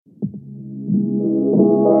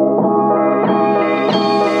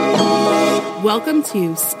Welcome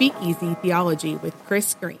to Speakeasy Theology with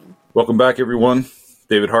Chris Green. Welcome back, everyone.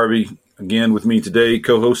 David Harvey again with me today,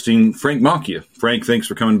 co-hosting Frank Macchia. Frank, thanks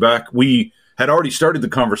for coming back. We had already started the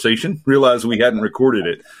conversation, realized we hadn't recorded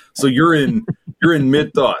it. So you're in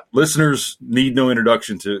mid-thought. Listeners need no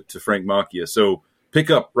introduction to Frank Macchia. So pick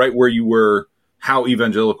up right where you were, how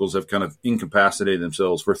evangelicals have kind of incapacitated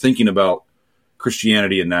themselves for thinking about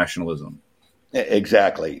Christianity and nationalism.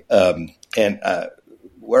 Exactly.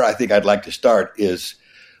 Where I think I'd like to start is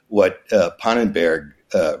what Pannenberg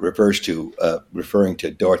refers to, referring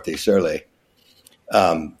to Dorothee Sölle,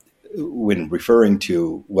 when referring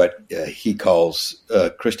to what he calls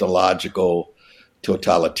Christological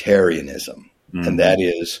totalitarianism. Mm-hmm. And that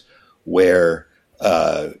is where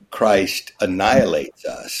Christ annihilates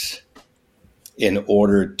us in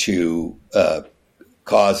order to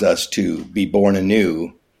cause us to be born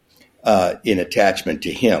anew in attachment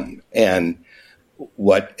to him. And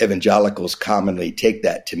what evangelicals commonly take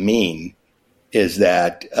that to mean is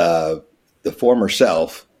that the former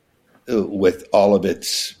self, with all of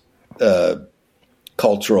its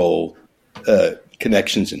cultural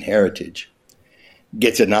connections and heritage,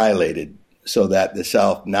 gets annihilated so that the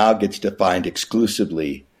self now gets defined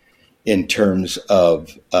exclusively in terms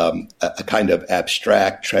of a kind of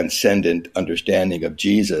abstract, transcendent understanding of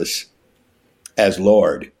Jesus as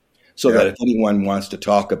Lord. So that if anyone wants to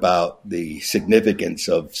talk about the significance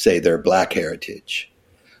of, say, their Black heritage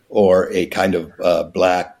or a kind of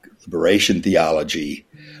Black liberation theology,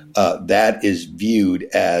 that is viewed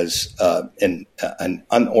as an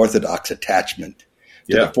unorthodox attachment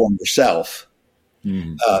to the former self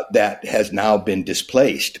that has now been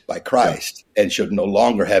displaced by Christ and should no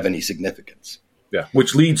longer have any significance. Yeah,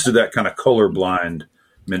 which leads to that kind of colorblind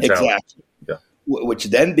mentality. Exactly. Yeah. Which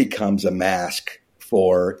then becomes a mask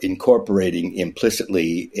for incorporating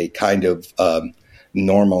implicitly a kind of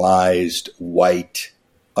normalized white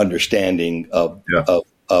understanding of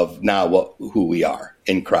now who we are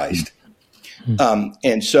in Christ. Mm-hmm.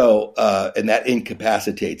 And that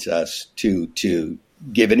incapacitates us to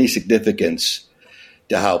give any significance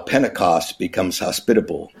to how Pentecost becomes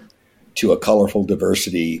hospitable to a colorful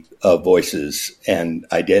diversity of voices and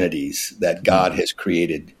identities that God has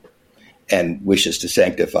created and wishes to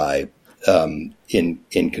sanctify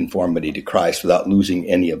in conformity to Christ without losing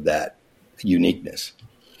any of that uniqueness.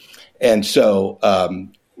 And so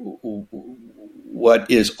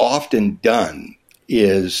what is often done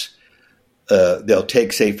is they'll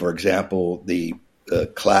take, say, for example, the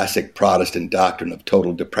classic Protestant doctrine of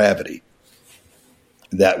total depravity,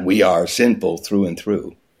 that we are sinful through and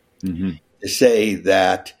through, to say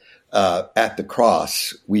that at the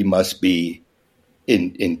cross we must be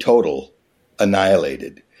in total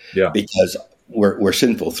annihilated. Yeah. Because we're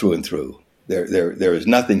sinful through and through. There is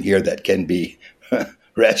nothing here that can be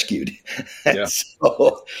rescued. Yeah.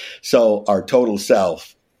 So our total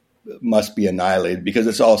self must be annihilated because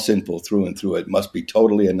it's all sinful through and through. It must be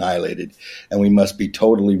totally annihilated, and we must be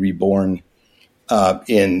totally reborn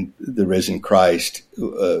in the risen Christ.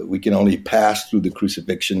 We can only pass through the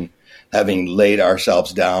crucifixion having laid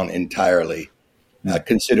ourselves down entirely,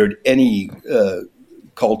 considered any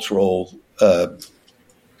cultural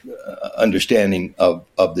understanding of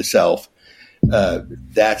the self.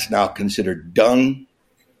 That's now considered dung,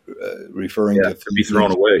 referring to be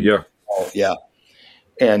thrown away. Yeah. Yeah.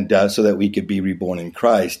 And so that we could be reborn in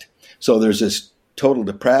Christ. So there's this total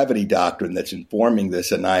depravity doctrine that's informing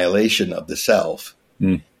this annihilation of the self.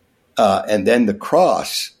 And then the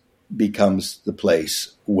cross becomes the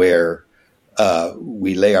place where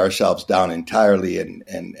we lay ourselves down entirely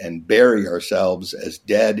and bury ourselves as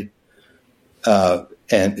dead,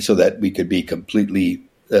 and so that we could be completely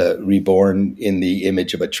reborn in the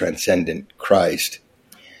image of a transcendent Christ.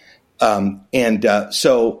 We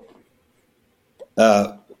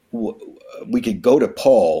could go to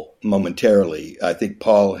Paul momentarily. I think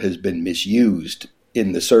Paul has been misused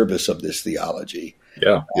in the service of this theology.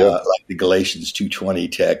 Yeah. Like the Galatians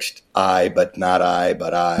 2:20 text, I, but not I,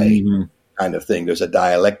 but I kind of thing. There's a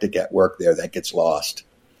dialectic at work there that gets lost.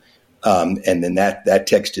 And then that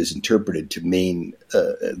text is interpreted to mean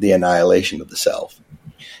the annihilation of the self.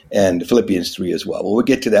 And Philippians 3 as well. Well, we'll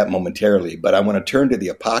get to that momentarily, but I want to turn to the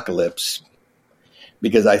Apocalypse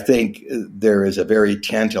because I think there is a very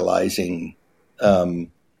tantalizing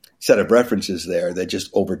set of references there that just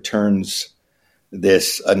overturns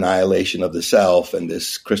this annihilation of the self and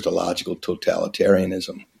this Christological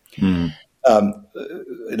totalitarianism.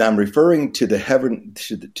 And I'm referring to the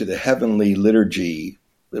heavenly liturgy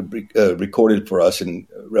recorded for us in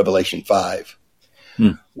Revelation 5,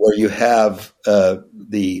 where you have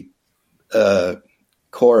the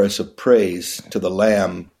chorus of praise to the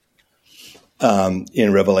Lamb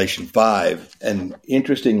in Revelation 5. And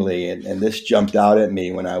interestingly, and this jumped out at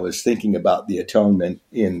me when I was thinking about the atonement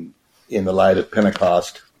in the light of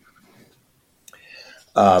Pentecost,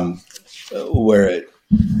 where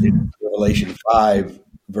in Revelation 5,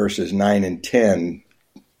 verses 9 and 10,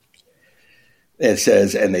 it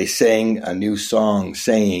says, "And they sang a new song,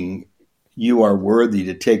 saying, 'You are worthy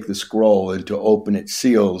to take the scroll and to open its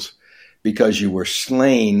seals, because you were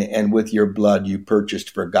slain, and with your blood you purchased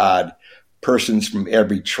for God persons from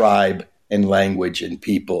every tribe and language and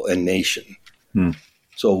people and nation.'"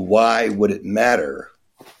 So why would it matter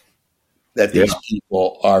that these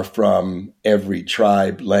people are from every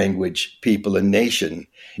tribe, language, people, and nation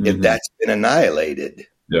if that's been annihilated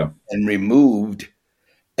and removed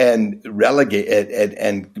and relegated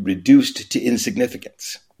and reduced to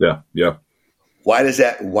insignificance?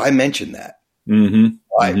 Why mention that?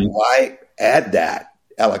 Why add that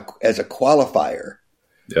as a qualifier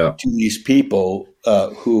to these people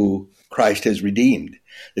who Christ has redeemed?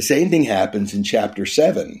 The same thing happens in chapter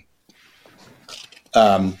 7,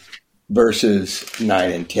 verses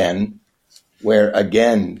 9 and 10, where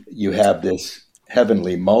again you have this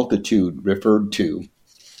heavenly multitude referred to.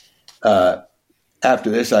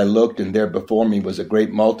 "After this I looked, and there before me was a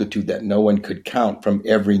great multitude that no one could count, from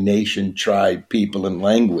every nation, tribe, people, and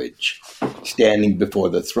language, standing before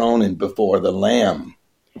the throne and before the Lamb."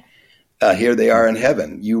 Here they are in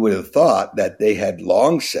heaven. You would have thought that they had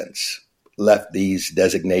long since left these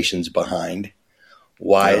designations behind.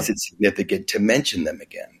 Why is it significant to mention them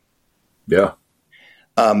again?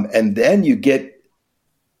 And then you get,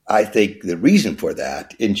 I think, the reason for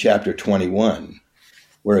that in chapter 21,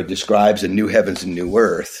 where it describes a new heavens and new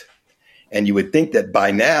earth. And you would think that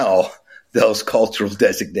by now, those cultural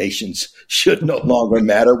designations should no longer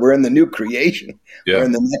matter. We're in the new creation. We're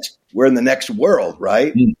in the next world,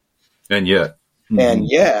 right? And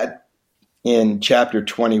yet, in chapter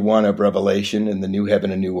 21 of Revelation, in the new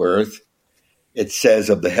heaven and new earth, it says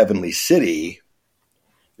of the heavenly city,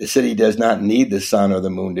 "The city does not need the sun or the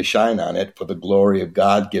moon to shine on it, for the glory of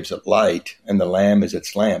God gives it light, and the Lamb is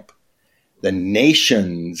its lamp. The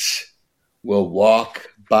nations will walk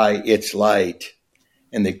by its light,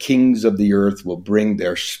 and the kings of the earth will bring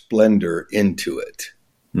their splendor into it."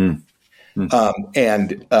 And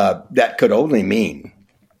that could only mean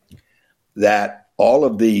that all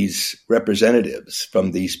of these representatives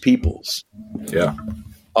from these peoples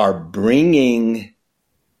are bringing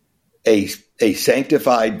a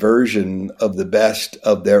sanctified version of the best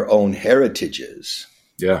of their own heritages.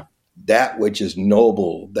 That which is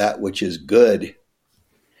noble, that which is good,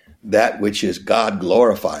 that which is God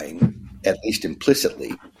glorifying, at least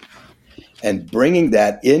implicitly, and bringing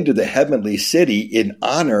that into the heavenly city in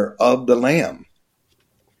honor of the Lamb.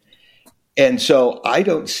 And so I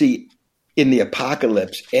don't see in the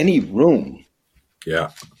apocalypse any room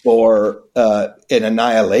for an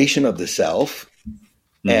annihilation of the self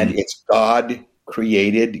and its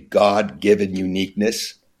God-created, God-given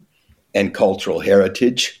uniqueness and cultural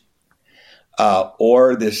heritage,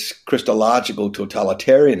 or this Christological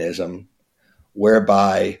totalitarianism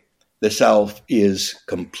whereby the self is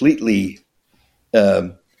completely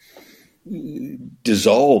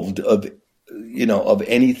dissolved of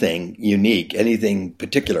anything unique, anything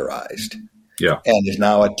particularized, and is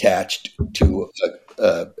now attached to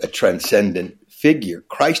a transcendent figure,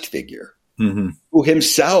 Christ figure, who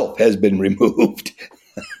himself has been removed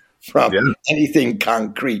from anything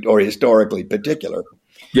concrete or historically particular.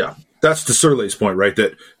 That's to Surlay's point, right?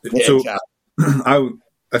 So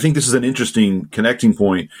I think this is an interesting connecting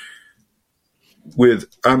point.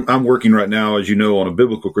 I'm working right now, as you know, on a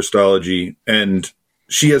biblical Christology, and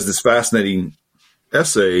she has this fascinating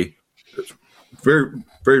essay that's very,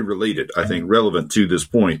 very related, I think, relevant to this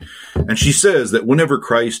point. And she says that whenever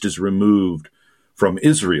Christ is removed from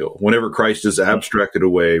Israel, whenever Christ is abstracted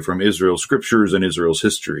away from Israel's scriptures and Israel's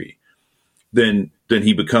history, then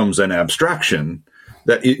he becomes an abstraction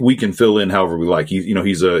that we can fill in however we like.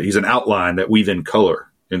 He's an outline that we then color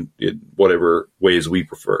in whatever ways we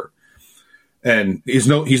prefer. And he's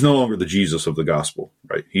no longer the Jesus of the gospel,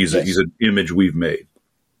 right? He's an image we've made.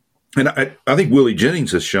 And I think Willie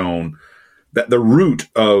Jennings has shown that the root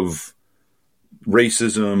of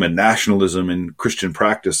racism and nationalism in Christian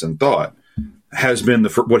practice and thought has been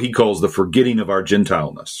what he calls the forgetting of our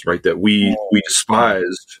Gentileness, right? That we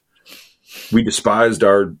despised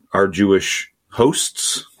our Jewish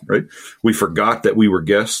hosts, right? We forgot that we were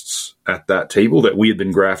guests at that table, that we had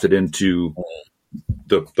been grafted into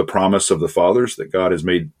the promise of the fathers that God has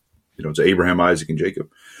made, to Abraham, Isaac, and Jacob.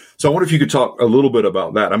 So I wonder if you could talk a little bit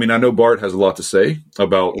about that. I mean, I know Bart has a lot to say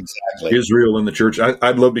about Israel and the church.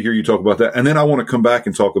 I'd love to hear you talk about that. And then I want to come back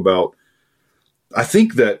and talk about I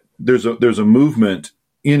think that there's a movement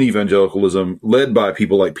in evangelicalism led by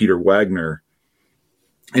people like Peter Wagner,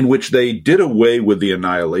 in which they did away with the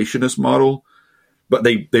annihilationist model, but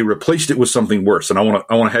they replaced it with something worse. And I want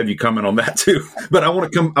to have you comment on that too. But I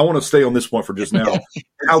want to stay on this point for just now. Exactly.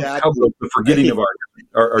 How the forgetting of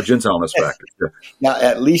our Gentileness factor. Now,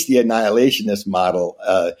 at least the annihilationist model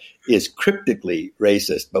is cryptically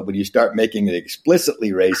racist, but when you start making it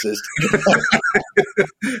explicitly racist,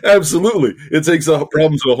 absolutely, it takes the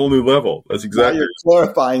problem to a whole new level. That's exactly. Now you're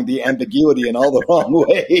clarifying the ambiguity in all the wrong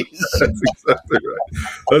ways. That's exactly right.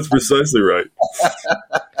 That's precisely right.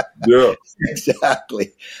 Yeah,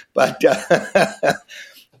 exactly. But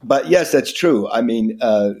yes, that's true. I mean,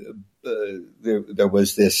 there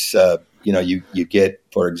was this. You get,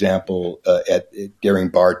 for example, during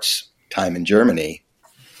Barth's time in Germany,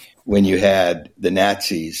 when you had the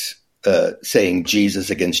Nazis saying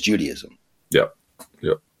Jesus against Judaism. Yeah.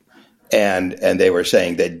 And they were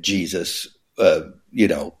saying that Jesus,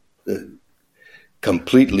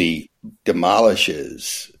 completely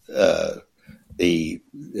demolishes the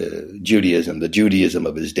Judaism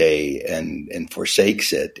of his day, and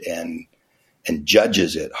forsakes it and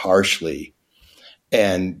judges it harshly.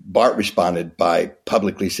 And Barth responded by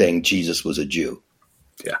publicly saying Jesus was a Jew.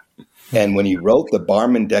 Yeah. And when he wrote the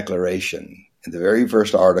Barmen Declaration, in the very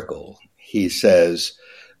first article, he says,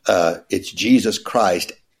 it's Jesus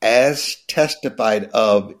Christ as testified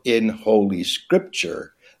of in Holy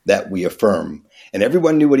Scripture that we affirm. And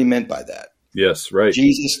everyone knew what he meant by that. Yes, right.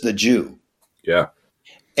 Jesus the Jew. Yeah.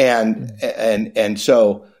 And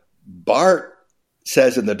so Barth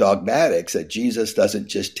says in the Dogmatics that Jesus doesn't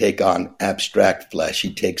just take on abstract flesh,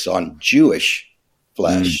 he takes on Jewish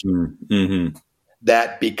flesh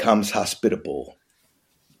that becomes hospitable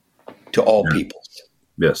to all peoples.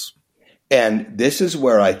 Yes. And this is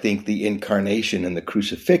where I think the incarnation and the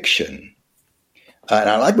crucifixion, and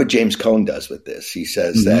I like what James Cone does with this. He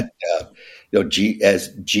says that as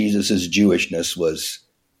Jesus's Jewishness was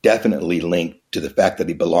definitely linked to the fact that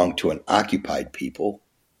he belonged to an occupied people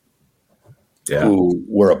who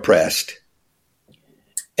were oppressed.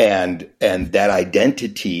 And that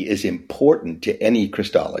identity is important to any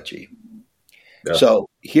Christology. Yeah. So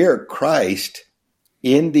here Christ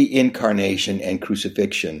in the incarnation and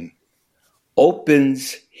crucifixion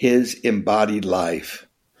opens his embodied life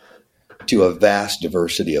to a vast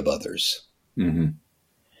diversity of others. Mm-hmm.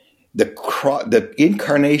 The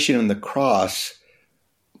incarnation and the cross,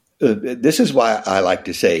 this is why I like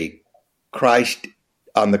to say Christ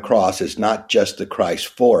on the cross is not just the Christ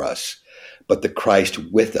for us, but the Christ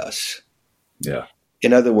with us. Yeah.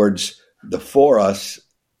 In other words, the for us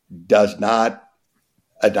does not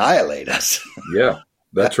annihilate us. Yeah,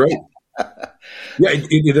 that's right.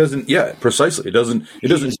 It doesn't. Yeah, precisely. It doesn't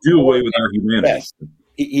do away with our humanity. Yes.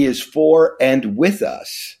 He is for and with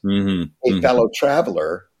us, a fellow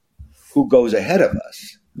traveler who goes ahead of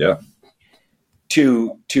us. Yeah.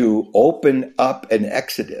 To open up an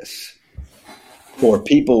exodus for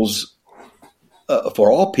peoples,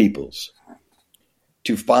 for all peoples,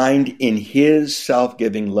 to find in his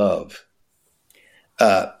self-giving love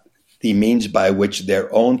the means by which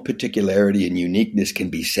their own particularity and uniqueness can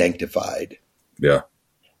be sanctified. Yeah.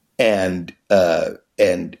 And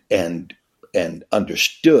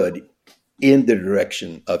understood in the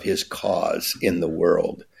direction of his cause in the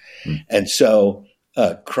world. And so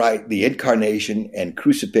Christ, the incarnation and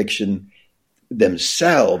crucifixion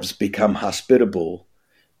themselves become hospitable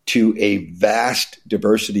to a vast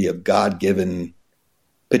diversity of God-given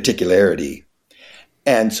particularity.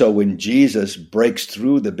 And so when Jesus breaks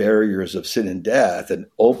through the barriers of sin and death and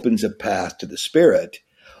opens a path to the Spirit,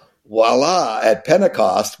 voila, at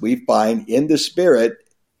Pentecost, we find in the Spirit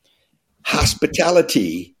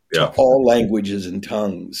hospitality to all languages and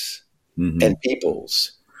tongues and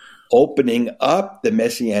peoples, opening up the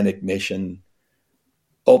Messianic mission,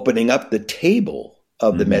 opening up the table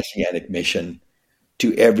of the Messianic mission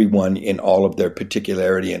to everyone in all of their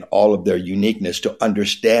particularity and all of their uniqueness, to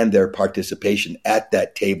understand their participation at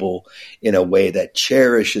that table in a way that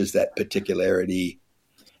cherishes that particularity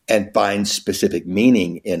and finds specific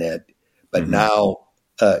meaning in it, but now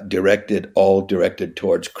directed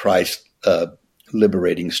towards Christ's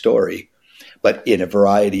liberating story, but in a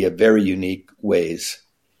variety of very unique ways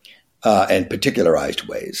and particularized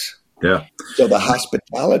ways. Yeah. So the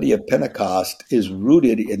hospitality of Pentecost is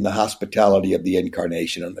rooted in the hospitality of the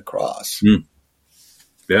incarnation and the cross.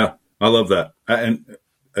 Yeah, I love that. And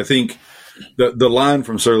I think the line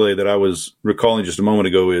from Surley that I was recalling just a moment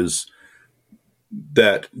ago is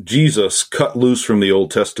that Jesus, cut loose from the Old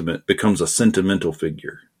Testament, becomes a sentimental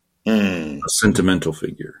figure. A sentimental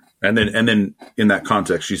figure. And then in that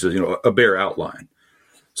context, she says, a bare outline.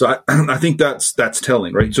 So I think that's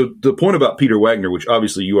telling, right? So the point about Peter Wagner, which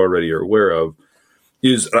obviously you already are aware of,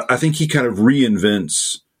 is I think he kind of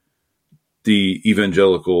reinvents the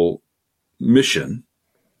evangelical mission.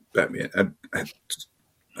 I mean,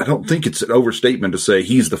 I don't think it's an overstatement to say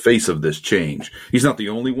he's the face of this change. He's not the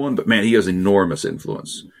only one, but man, he has enormous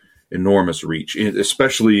influence, enormous reach,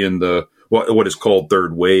 especially in the what is called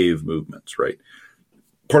third wave movements, right?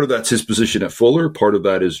 Part of that's his position at Fuller. Part of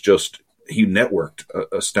that is just he networked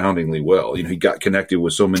astoundingly well. He got connected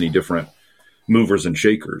with so many different movers and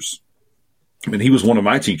shakers. I mean, he was one of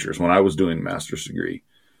my teachers when I was doing a master's degree.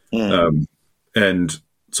 And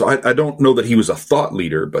so I don't know that he was a thought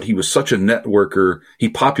leader, but he was such a networker. He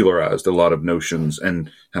popularized a lot of notions and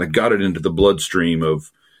kind of got it into the bloodstream of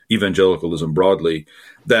evangelicalism broadly,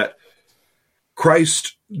 that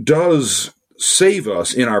Christ does save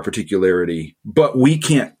us in our particularity, but we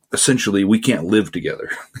can't live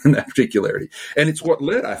together in that particularity. And it's what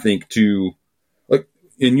led, I think, to, like,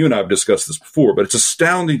 and you and I have discussed this before, but it's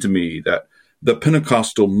astounding to me that the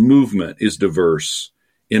Pentecostal movement is diverse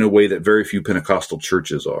in a way that very few Pentecostal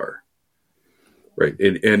churches are, right?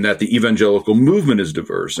 And that the evangelical movement is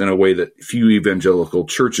diverse in a way that few evangelical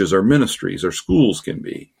churches or ministries or schools can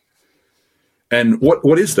be. And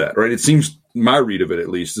what is that, right? It seems, my read of it at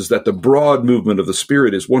least, is that the broad movement of the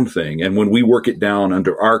Spirit is one thing, and when we work it down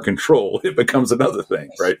under our control, it becomes another thing,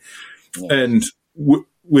 right? Yeah. And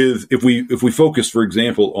if we focus, for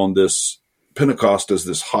example, on this Pentecost as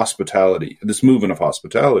this hospitality, this movement of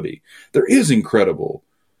hospitality, there is incredible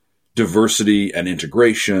diversity and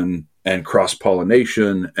integration and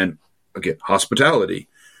cross-pollination and, again, hospitality.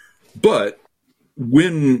 But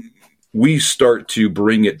when we start to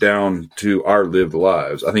bring it down to our lived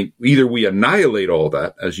lives, I think either we annihilate all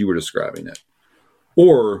that, as you were describing it,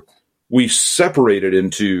 or we separate it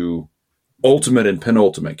into ultimate and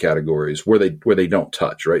penultimate categories where they don't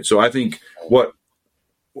touch, right? So I think what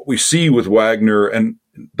we see with Wagner and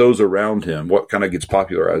those around him, what kind of gets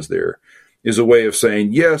popularized there, is a way of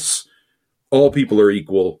saying, yes, all people are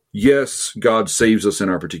equal. Yes, God saves us in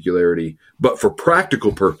our particularity. But for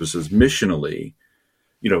practical purposes, missionally,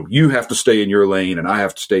 you have to stay in your lane and I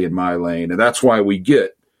have to stay in my lane. And that's why we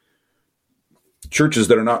get churches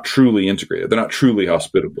that are not truly integrated. They're not truly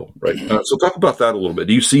hospitable, right? So talk about that a little bit.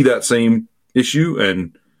 Do you see that same issue,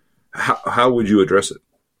 and how would you address it?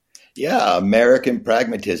 Yeah, American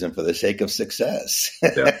pragmatism for the sake of success.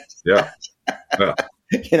 Yeah.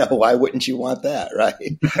 Why wouldn't you want that, right?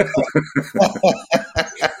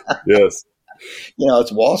 Yes.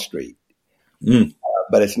 It's Wall Street,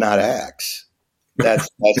 but it's not Acts. That's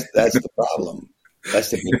the problem.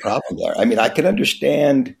 That's the big problem there. I mean, I can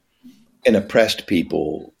understand an oppressed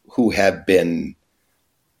people who have been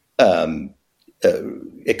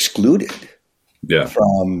excluded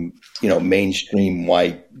from mainstream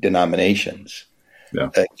white denominations,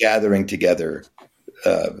 gathering together.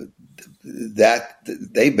 That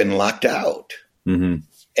they've been locked out,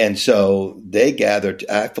 and so they gather.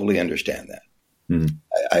 I fully understand that.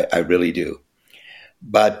 I really do,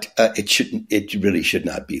 but it really should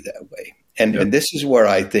not be that way. And this is where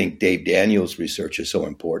I think Dave Daniels' research is so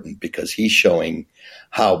important, because he's showing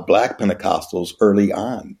how Black Pentecostals early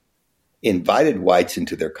on invited whites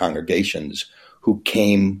into their congregations who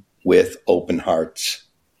came with open hearts,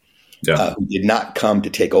 who did not come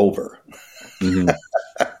to take over.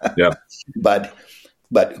 But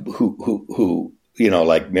who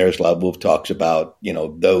like Miroslav Volf talks about,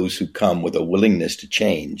 those who come with a willingness to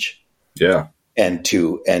change, and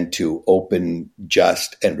to open,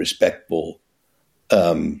 just, and respectful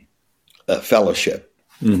fellowship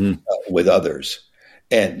with others.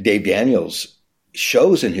 And Dave Daniels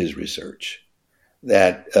shows in his research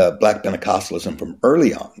that Black Pentecostalism from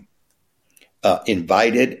early on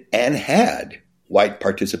invited and had white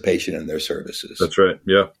participation in their services. That's right.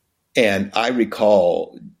 Yeah. And I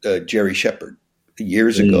recall Jerry Shepard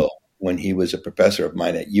years ago, when he was a professor of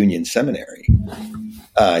mine at Union Seminary.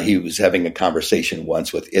 He was having a conversation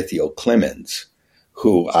once with Ithiel Clemens,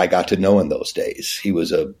 who I got to know in those days. He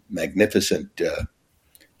was a magnificent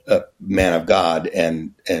man of God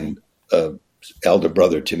and elder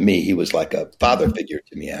brother to me. He was like a father figure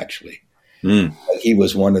to me, actually. He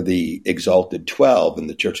was one of the exalted 12 in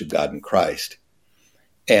the Church of God in Christ.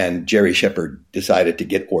 And Jerry Shepard decided to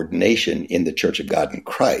get ordination in the Church of God in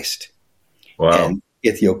Christ. Wow. And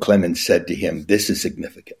Ithiel Clemens said to him, "This is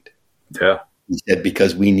significant." Yeah. He said,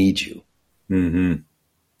 "Because we need you. And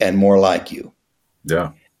more like you.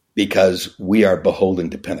 Yeah. Because we are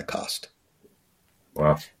beholden to Pentecost."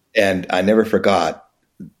 Wow. And I never forgot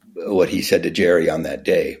what he said to Jerry on that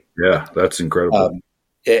day. Yeah, that's incredible.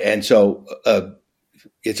 And so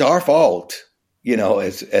it's our fault,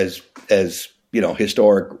 as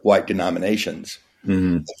historic white denominations,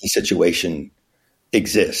 that the situation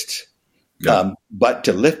exists. Yeah. But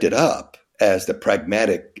to lift it up as the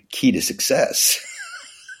pragmatic key to success.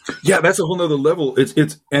 Yeah, that's a whole nother level.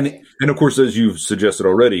 And of course, as you've suggested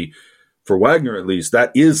already, for Wagner at least,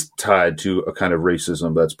 that is tied to a kind of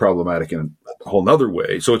racism that's problematic in a whole nother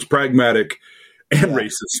way. So it's pragmatic and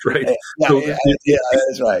racist, right?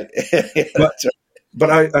 That's right. That's right. But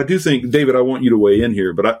I do think, David, I want you to weigh in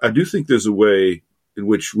here, but I do think there's a way in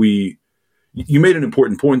which you made an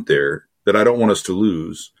important point there that I don't want us to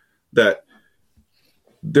lose, that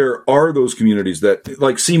there are those communities that,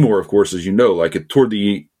 like Seymour, of course, as you know, like toward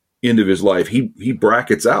the end of his life, he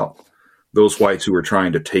brackets out those whites who are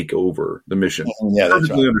trying to take over the mission. Yeah, that's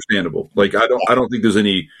perfectly understandable. Like I don't think there's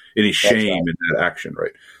any shame in that action,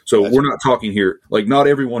 right? So we're not talking here, like not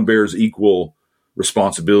everyone bears equal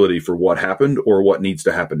responsibility for what happened or what needs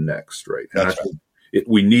to happen next, right? And I think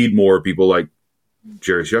we need more people like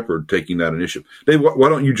Jerry Shepard taking that initiative. Dave, why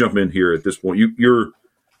don't you jump in here at this point? You're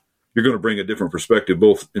going to bring a different perspective,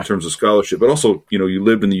 both in terms of scholarship, but also, you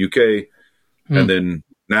lived in the UK and then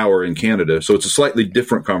now are in Canada. So it's a slightly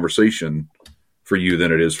different conversation for you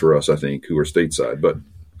than it is for us, I think, who are stateside. But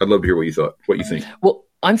I'd love to hear what you think. Well,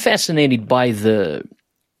 I'm fascinated by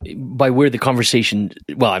where the conversation,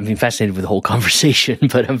 fascinated with the whole conversation,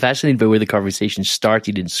 but I'm fascinated by where the conversation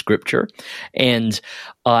started in Scripture. And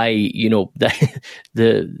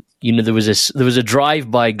there was a drive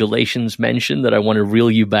by Galatians mention that I want to reel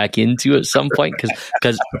you back into at some point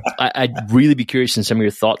because I'd really be curious in some of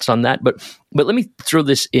your thoughts on that. But let me throw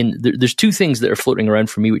this in. There's two things that are floating around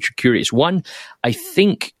for me which are curious. One, I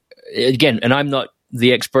think, again, and I'm not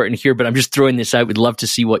the expert in here, but I'm just throwing this out. We'd love to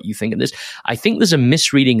see what you think of this. I think there's a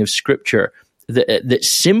misreading of Scripture that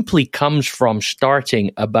simply comes from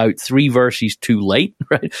starting about 3 verses too late,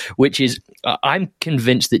 right? Which is, I'm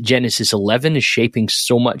convinced that Genesis 11 is shaping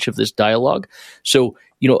so much of this dialogue. So,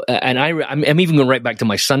 and I'm even going right back to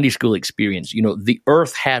my Sunday school experience. The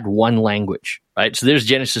earth had one language, right? So there's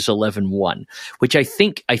Genesis 11:1, which I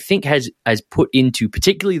think has put into,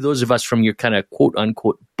 particularly those of us from your kind of quote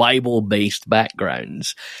unquote Bible-based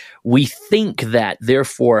backgrounds, we think that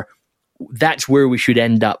therefore that's where we should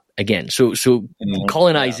end up again. So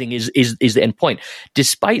colonizing is the end point,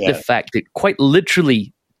 despite the fact that quite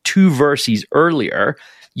literally 2 verses earlier,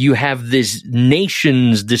 you have these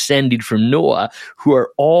nations descended from Noah who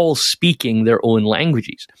are all speaking their own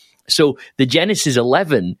languages. So the Genesis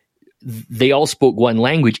 11, they all spoke one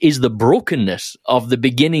language, is the brokenness of the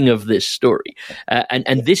beginning of this story.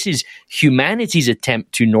 And this is humanity's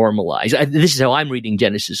attempt to normalize. This is how I'm reading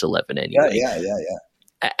Genesis 11 anyway. Yeah.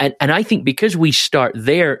 And I think because we start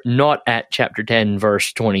there, not at chapter 10,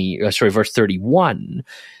 verse 31,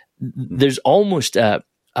 there's almost a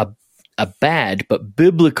bad but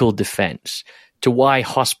biblical defense to why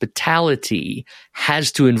hospitality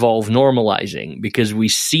has to involve normalizing, because we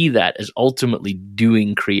see that as ultimately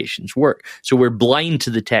doing creation's work. So we're blind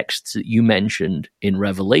to the texts that you mentioned in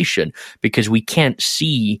Revelation because we can't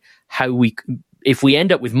see how if we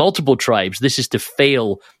end up with multiple tribes, this is to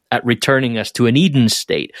fail at returning us to an Eden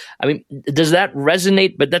state. I mean, does that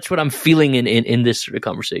resonate? But that's what I'm feeling in this sort of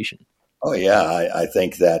conversation. Oh, yeah. I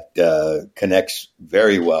think that connects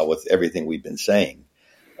very well with everything we've been saying.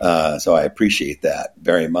 So I appreciate that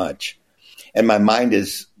very much. And my mind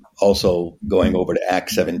is also going over to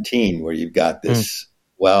Acts 17, where you've got this,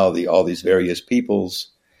 all these various peoples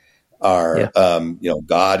are,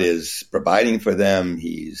 God is providing for them.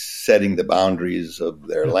 He's setting the boundaries of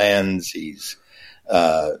their lands. He's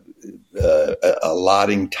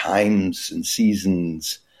allotting times and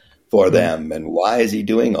seasons for them. And why is he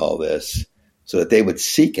doing all this? So that they would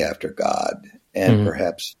seek after God and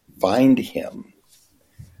perhaps find him.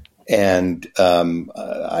 And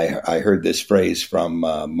I heard this phrase from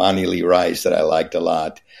Monty Lee Rice that I liked a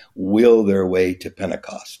lot: will their way to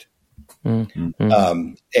Pentecost. And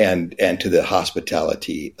to the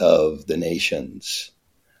hospitality of the nations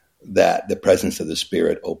that the presence of the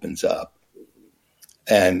Spirit opens up.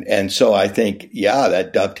 And so I think,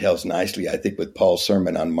 that dovetails nicely, I think, with Paul's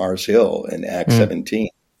sermon on Mars Hill in Acts 17,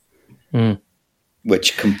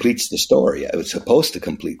 which completes the story. It was supposed to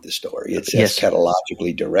complete the story. It's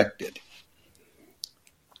eschatologically directed.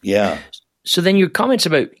 Yeah. So then your comments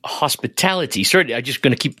about hospitality, certainly I'm just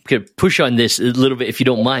going to keep push on this a little bit if you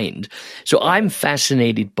don't mind. So I'm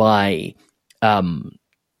fascinated by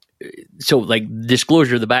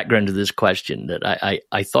disclosure of the background of this question, that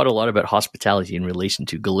I thought a lot about hospitality in relation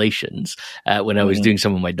to Galatians when I was doing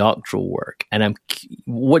some of my doctoral work. And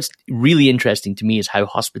what's really interesting to me is how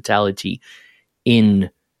hospitality in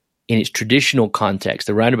its traditional context,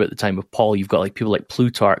 around about the time of Paul, you've got like people like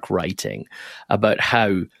Plutarch writing about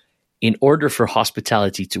how in order for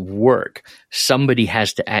hospitality to work, somebody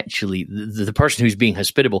has to actually, the person who's being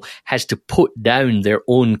hospitable has to put down their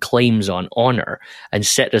own claims on honor and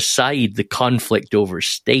set aside the conflict over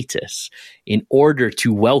status in order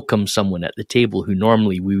to welcome someone at the table who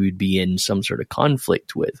normally we would be in some sort of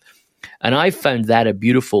conflict with. And I found that a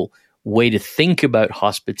beautiful way to think about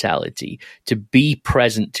hospitality, to be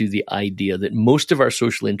present to the idea that most of our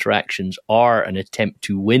social interactions are an attempt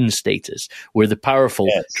to win status, where the powerful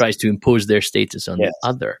tries to impose their status on the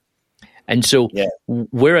other. And so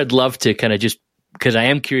where I'd love to kind of just, because I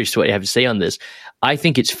am curious to what you have to say on this, I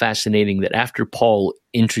think it's fascinating that after Paul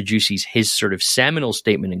introduces his sort of seminal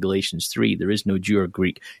statement in Galatians 3, there is no Jew or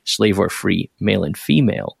Greek, slave or free, male and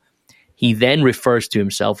female, he then refers to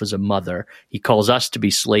himself as a mother. He calls us to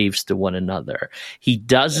be slaves to one another. He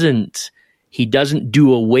doesn't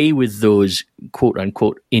do away with those quote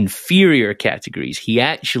unquote inferior categories. He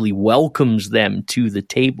actually welcomes them to the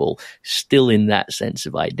table, still in that sense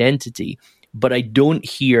of identity. But I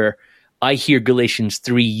hear Galatians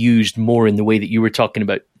 3 used more in the way that you were talking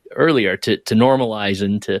about earlier, to normalize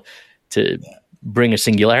and to bring a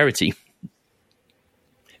singularity.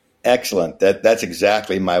 Excellent. That's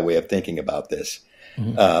exactly my way of thinking about this.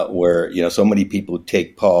 Where so many people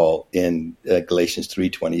take Paul in Galatians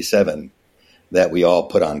 3:27 that we all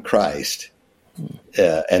put on Christ,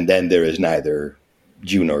 and then there is neither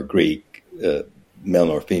Jew nor Greek, male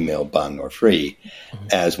nor female, bond nor free.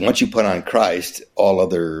 As once you put on Christ, all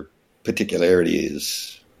other particularity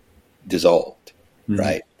is dissolved,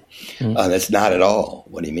 right? That's not at all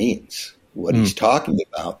what he means. What he's talking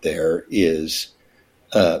about there is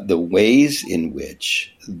the ways in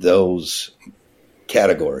which those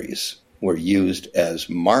categories were used as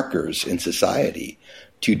markers in society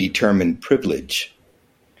to determine privilege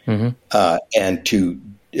and to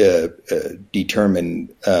determine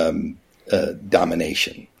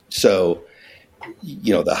domination. So,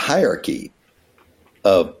 the hierarchy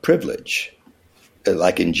of privilege,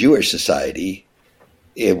 like in Jewish society,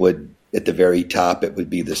 it would, at the very top, it would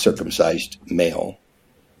be the circumcised male.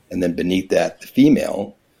 And then beneath that, the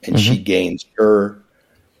female, and she gains her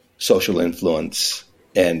social influence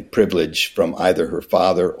and privilege from either her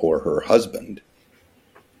father or her husband.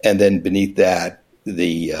 And then beneath that,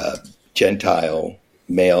 the Gentile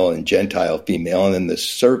male and Gentile female, and then the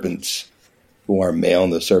servants who are male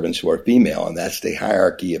and the servants who are female. And that's the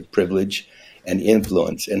hierarchy of privilege and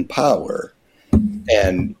influence and power.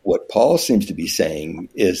 And what Paul seems to be saying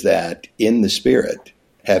is that in the Spirit,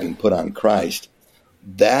 having put on Christ,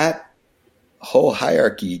 that whole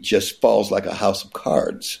hierarchy just falls like a house of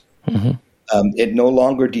cards. It no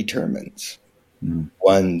longer determines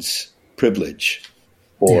one's privilege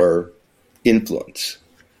or influence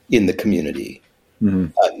in the community.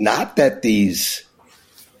 Not that these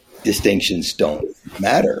distinctions don't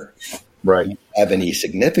matter, right? Have any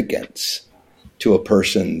significance to a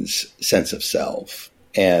person's sense of self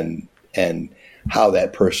and how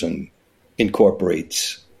that person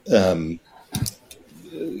incorporates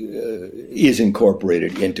is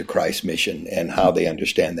incorporated into Christ's mission and how they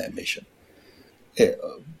understand that mission.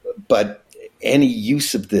 But any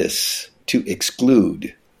use of this to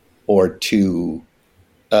exclude or to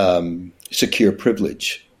secure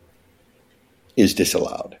privilege is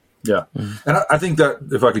disallowed. Yeah. And I think that,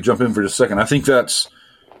 if I could jump in for just a second, I think that's,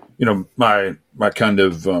 my kind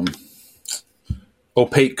of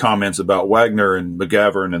opaque comments about Wagner and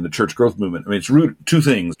McGavran and the church growth movement. I mean, it's two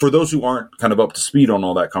things. For those who aren't kind of up to speed on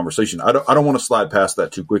all that conversation, I don't want to slide past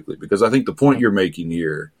that too quickly, because I think the point you're making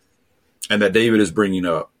here and that David is bringing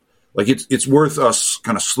up, like it's worth us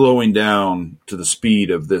kind of slowing down to the speed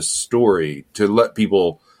of this story to let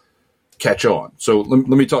people catch on. So let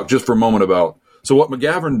me talk just for a moment about, so what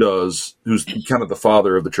McGavran does, who's kind of the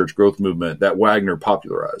father of the church growth movement, that Wagner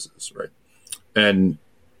popularizes, right? And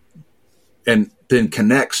then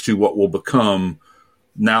connects to what will become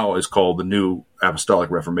now is called the New Apostolic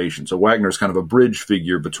Reformation. So Wagner is kind of a bridge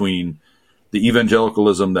figure between the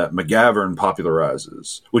evangelicalism that McGavran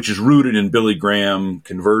popularizes, which is rooted in Billy Graham,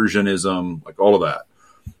 conversionism, like all of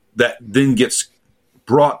that then gets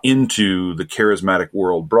brought into the charismatic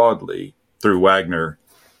world broadly through Wagner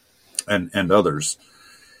and others.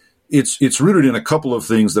 It's rooted in a couple of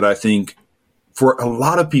things that I think for a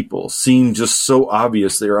lot of people seem just so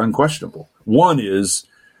obvious they are unquestionable. One is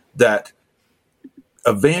that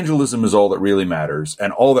evangelism is all that really matters,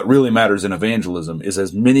 and all that really matters in evangelism is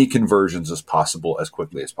as many conversions as possible, as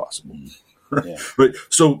quickly as possible. Yeah. But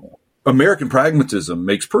so American pragmatism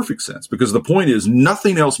makes perfect sense, because the point is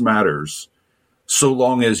nothing else matters so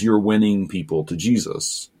long as you're winning people to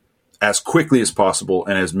Jesus as quickly as possible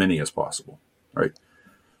and as many as possible, right?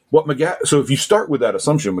 So if you start with that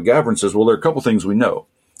assumption, McGavran says, well, there are a couple things we know.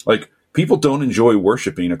 Like, people don't enjoy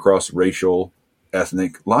worshiping across racial,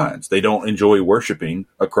 ethnic lines. They don't enjoy worshiping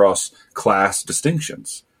across class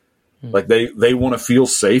distinctions. Like, they want to feel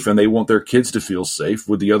safe, and they want their kids to feel safe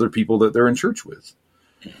with the other people that they're in church with.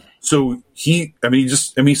 So he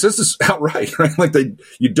says this outright, right? Like,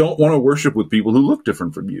 you don't want to worship with people who look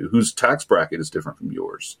different from you, whose tax bracket is different from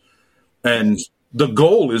yours. And the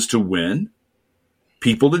goal is to win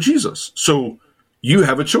people to Jesus. So you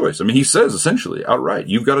have a choice. I mean, he says essentially outright,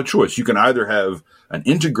 you've got a choice. You can either have an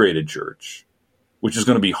integrated church, which is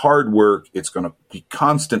going to be hard work. It's going to be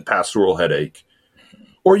constant pastoral headache.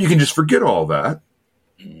 Or you can just forget all that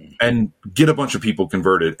and get a bunch of people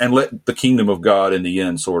converted and let the kingdom of God in the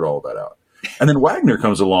end sort all that out. And then Wagner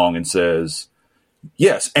comes along and says,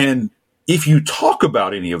 yes, and if you talk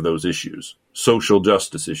about any of those issues, social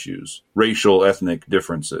justice issues, racial, ethnic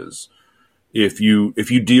differences, if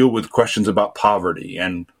you deal with questions about poverty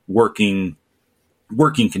and working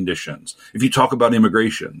conditions, if you talk about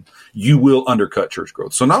immigration, you will undercut church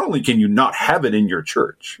growth. So not only can you not have it in your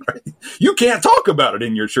church, right? You can't talk about it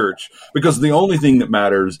in your church because the only thing that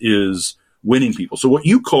matters is winning people. So what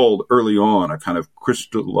you called early on a kind of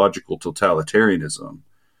Christological totalitarianism,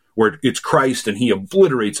 where it's Christ and he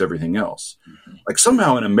obliterates everything else. Like,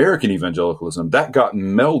 somehow in American evangelicalism, that got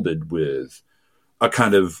melded with a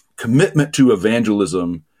kind of commitment to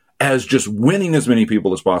evangelism as just winning as many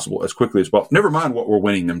people as possible, as quickly as possible. Never mind what we're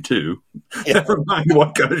winning them to. Yeah. Never mind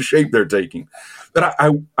what kind of shape they're taking. But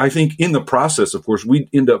I think in the process, of course, we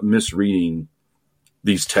end up misreading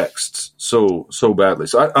these texts so badly.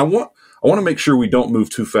 So I want to make sure we don't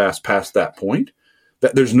move too fast past that point,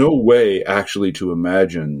 that there's no way actually to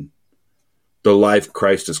imagine the life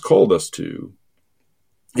Christ has called us to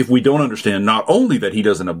if we don't understand not only that he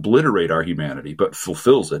doesn't obliterate our humanity, but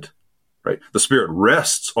fulfills it. Right? The Spirit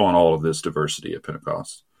rests on all of this diversity at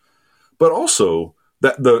Pentecost, but also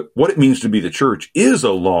that what it means to be the church is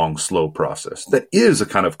a long, slow process. That is a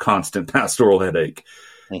kind of constant pastoral headache.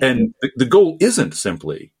 And the goal isn't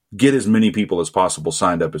simply get as many people as possible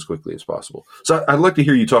signed up as quickly as possible. So I'd like to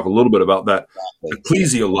hear you talk a little bit about that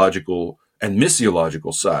ecclesiological and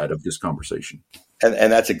missiological side of this conversation.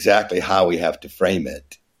 And that's exactly how we have to frame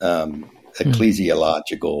it,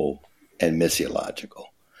 ecclesiological and missiological.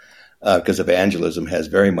 Because evangelism has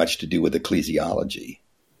very much to do with ecclesiology.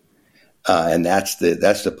 And that's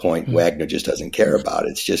the point Wagner just doesn't care about.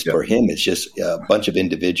 It's just for him, it's just a bunch of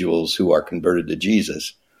individuals who are converted to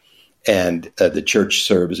Jesus. And the church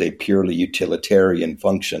serves a purely utilitarian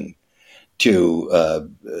function to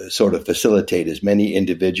sort of facilitate as many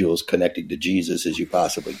individuals connecting to Jesus as you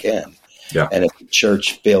possibly can. Yeah. And if the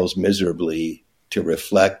church fails miserably to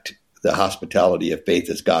reflect the hospitality of faith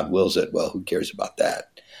as God wills it, well, who cares about that?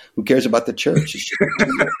 Who cares about the church?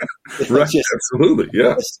 Right, absolutely,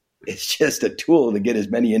 yeah. It's just a tool to get as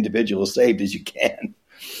many individuals saved as you can.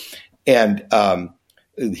 And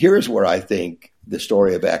here's where I think the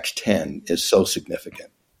story of Acts 10 is so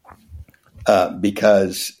significant.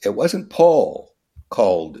 Because it wasn't Paul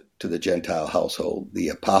called to the Gentile household, the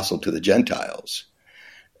apostle to the Gentiles.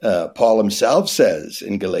 Paul himself says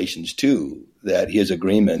in Galatians 2 that his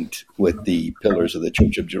agreement with the pillars of the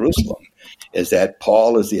Church of Jerusalem is that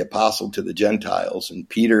Paul is the apostle to the Gentiles and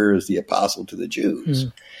Peter is the apostle to the Jews.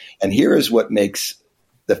 And here is what makes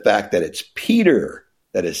the fact that it's Peter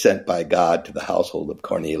that is sent by God to the household of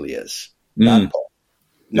Cornelius, not Paul,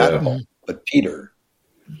 Paul, but Peter,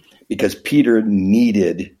 because Peter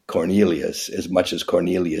needed Cornelius as much as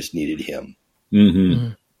Cornelius needed him.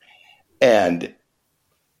 And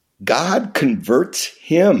God converts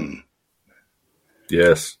him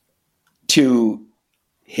to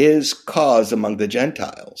his cause among the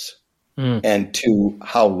Gentiles, and to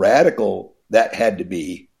how radical that had to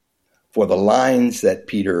be for the lines that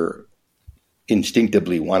Peter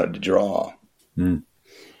instinctively wanted to draw.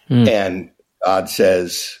 And God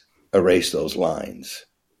says, erase those lines.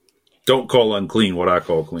 Don't call unclean what I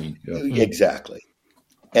call clean. Yeah. Exactly.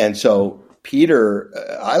 And so Peter,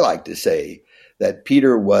 I like to say that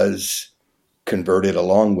Peter was converted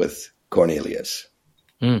along with Cornelius.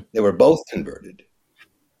 They were both converted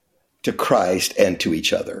to Christ and to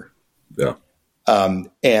each other. Yeah.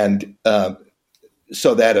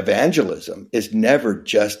 So that evangelism is never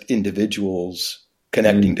just individuals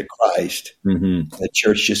connecting to Christ. The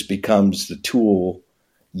church just becomes the tool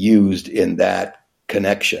used in that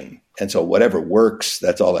connection. And so whatever works,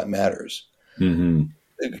 that's all that matters.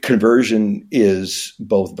 Conversion is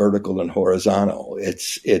both vertical and horizontal.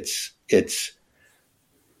 It's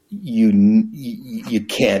you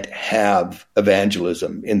can't have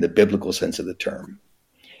evangelism in the biblical sense of the term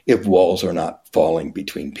if walls are not falling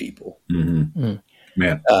between people.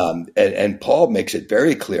 Man. And Paul makes it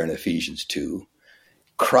very clear in Ephesians 2,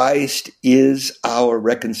 Christ is our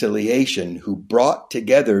reconciliation, who brought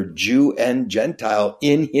together Jew and Gentile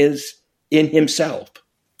in himself.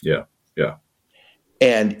 Yeah.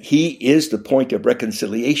 And he is the point of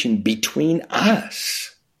reconciliation between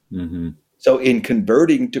us. So in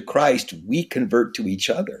converting to Christ, we convert to each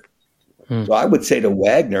other. So I would say to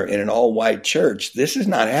Wagner, in an all-white church, this is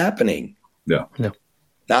not happening. No.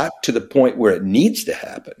 Not to the point where it needs to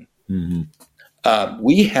happen.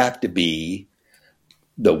 We have to be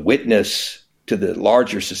the witness to the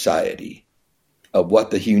larger society of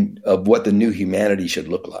what the new humanity should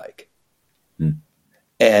look like.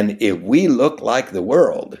 And if we look like the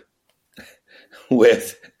world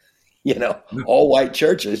with, all white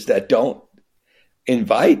churches that don't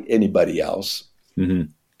invite anybody else, we're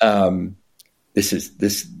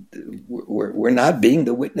not being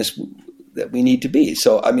the witness that we need to be.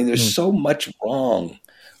 So, I mean, there's so much wrong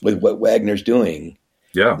with what Wagner's doing.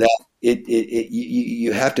 Yeah. That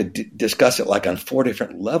you have to discuss it like on 4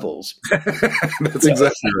 different levels. That's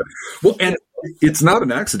exactly right. Well, and it's not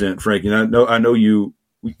an accident, Frank. And I know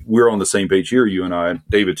we're on the same page here, you and I, and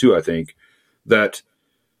David too, I think, that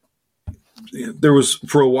there was,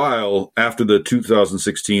 for a while after the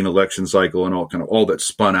 2016 election cycle and all that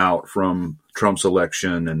spun out from Trump's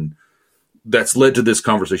election, and that's led to this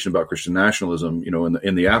conversation about Christian nationalism,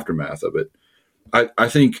 in the aftermath of it. I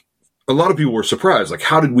think a lot of people were surprised. Like,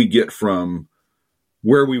 how did we get from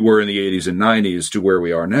where we were in the 80s and 90s to where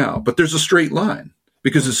we are now? But there's a straight line,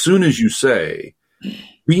 because as soon as you say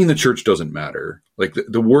being the church doesn't matter, like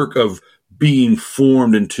the work of being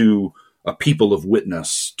formed into a people of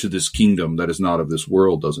witness to this kingdom that is not of this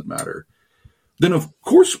world doesn't matter, then of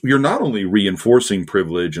course you're not only reinforcing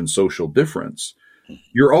privilege and social difference,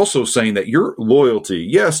 you're also saying that your loyalty,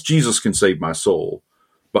 yes, Jesus can save my soul,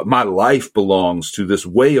 but my life belongs to this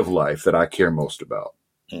way of life that I care most about.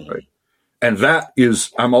 Right. And that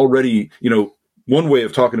is, I'm already, one way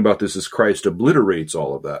of talking about this is Christ obliterates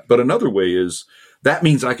all of that. But another way is that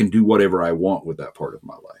means I can do whatever I want with that part of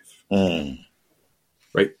my life.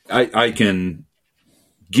 Right. I can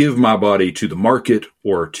give my body to the market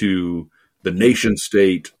or to the nation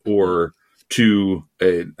state or to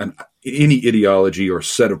any ideology or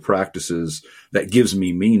set of practices that gives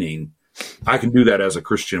me meaning. I can do that as a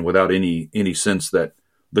Christian without any sense that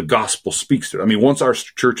the gospel speaks to it. I mean, once our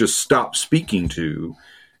churches stop speaking to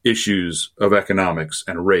issues of economics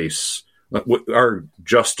and race, our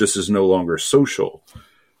justice is no longer social.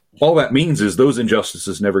 All that means is those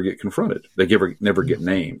injustices never get confronted. They never get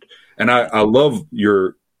named. And I love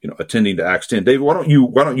your attending to Acts 10. Dave, why don't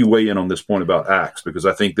you weigh in on this point about Acts? Because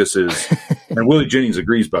I think this is, and Willie Jennings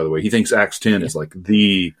agrees, by the way. He thinks Acts 10 is like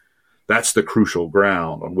that's the crucial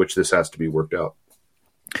ground on which this has to be worked out.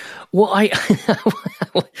 Well, I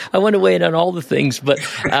want to weigh in on all the things, but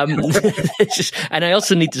and I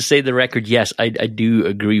also need to say the record. Yes, I do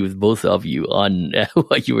agree with both of you on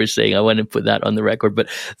what you were saying. I want to put that on the record. But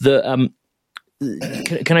can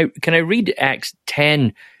I read Acts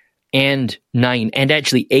 10 and 9 and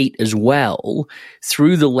actually 8 as well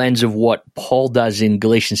through the lens of what Paul does in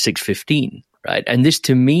Galatians 6:15, right? And this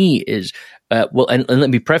to me is and let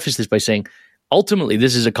me preface this by saying, ultimately,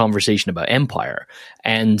 this is a conversation about empire,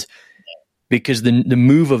 and because the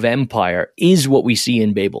move of empire is what we see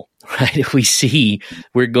in Babel, right? We see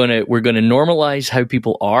we're gonna normalize how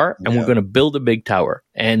people are, and we're gonna build a big tower.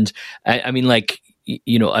 And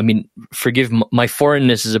forgive my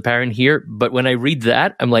foreignness is apparent here, but when I read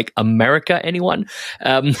that, I'm like, America, anyone?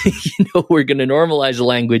 We're going to normalize the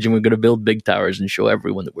language and we're going to build big towers and show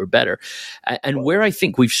everyone that we're better. And where I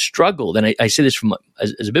think we've struggled, and I say this from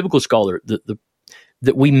as a biblical scholar,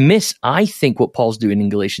 that we miss, I think, what Paul's doing in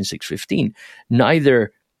Galatians 6:15.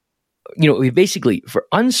 Neither, we basically, for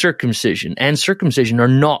uncircumcision and circumcision are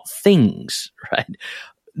not things, right?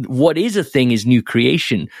 What is a thing is new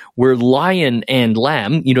creation, where lion and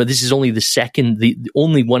lamb, this is only the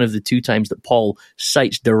only one of the 2 times that Paul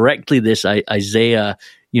cites directly this Isaiah,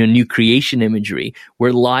 new creation imagery,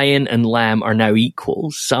 where lion and lamb are now equal.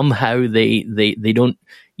 Somehow they don't,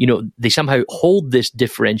 they somehow hold this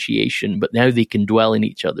differentiation, but now they can dwell in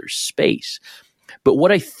each other's space. But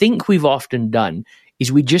what I think we've often done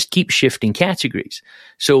is we just keep shifting categories.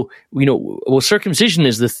 So, circumcision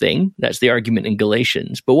is the thing. That's the argument in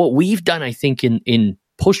Galatians. But what we've done, I think, in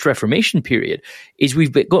post-Reformation period is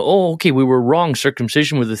we've been, we were wrong.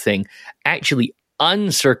 Circumcision was the thing. Actually,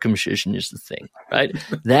 uncircumcision is the thing, right?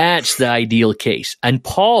 That's the ideal case. And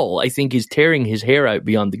Paul, I think, is tearing his hair out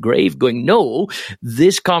beyond the grave, going, no,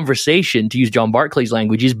 this conversation, to use John Barclay's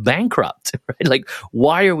language, is bankrupt, right? Like,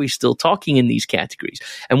 why are we still talking in these categories?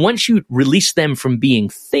 And once you release them from being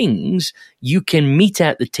things, you can meet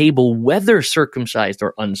at the table whether circumcised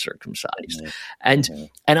or uncircumcised. And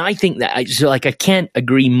I think that, I can't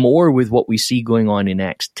agree more with what we see going on in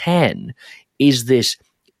Acts 10, is this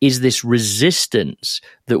resistance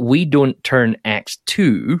that we don't turn Acts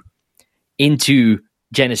 2 into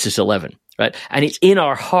Genesis 11. Right? And it's in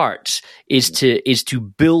our hearts is to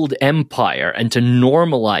build empire and to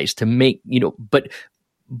normalize, to make, but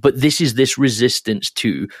this is this resistance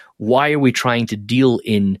to, why are we trying to deal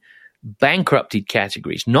in bankrupted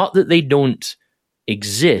categories? Not that they don't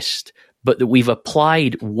exist, but that we've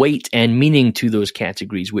applied weight and meaning to those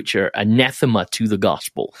categories, which are anathema to the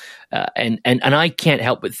gospel. And I can't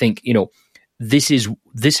help but think,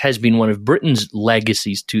 this has been one of Britain's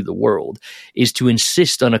legacies to the world, is to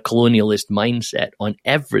insist on a colonialist mindset on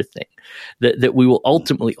everything, that we will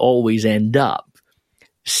ultimately always end up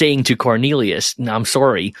saying to Cornelius, no, I'm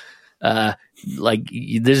sorry, this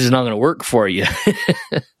is not going to work for you.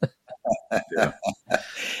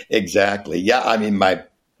 Exactly. Yeah. I mean, my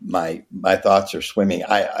thoughts are swimming.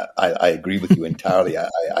 I agree with you entirely.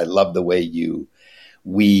 I love the way you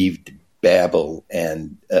weaved Babel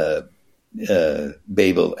and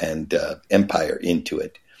empire into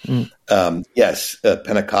it. Yes,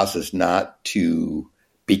 Pentecost is not to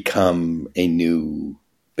become a new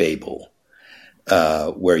Babel,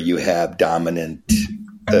 where you have dominant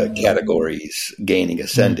categories gaining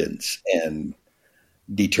ascendance and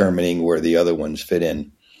determining where the other ones fit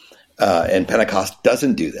in. And Pentecost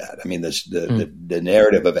doesn't do that. I mean, the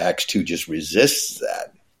narrative of Acts 2 just resists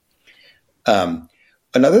that.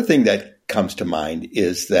 Another thing that comes to mind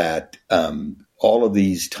is that all of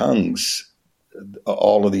these tongues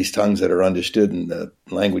that are understood in the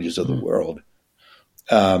languages of the world,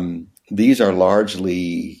 these are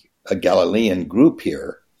largely a Galilean group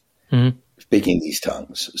here speaking these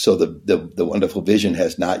tongues. So the wonderful vision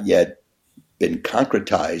has not yet been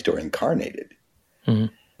concretized or incarnated.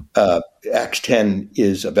 Acts 10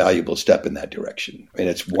 is a valuable step in that direction. I mean,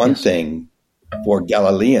 it's one thing for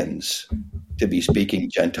Galileans to be speaking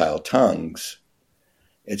Gentile tongues.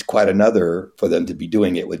 It's quite another for them to be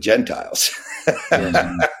doing it with Gentiles.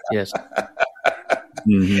 Yes.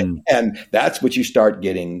 And that's what you start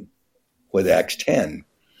getting with Acts 10,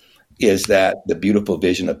 is that the beautiful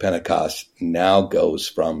vision of Pentecost now goes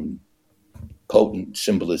from potent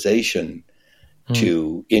symbolization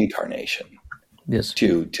to incarnation. Yes.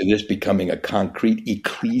 To this becoming a concrete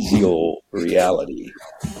ecclesial reality.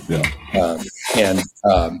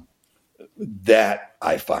 That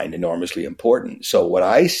I find enormously important. So what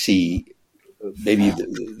I see, maybe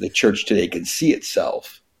the church today can see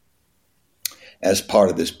itself as part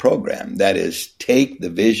of this program, that is, take the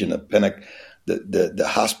vision of the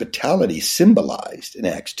hospitality symbolized in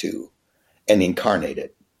Acts 2 and incarnate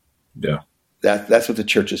it. Yeah. That's what the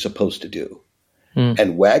church is supposed to do.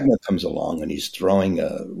 And Wagner comes along and he's throwing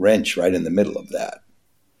a wrench right in the middle of that,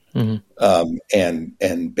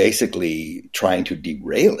 and basically trying to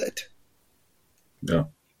derail it. Yeah,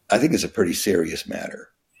 I think it's a pretty serious matter.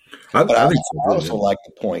 I also like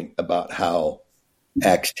the point about how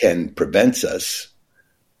Acts 10 prevents us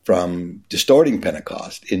from distorting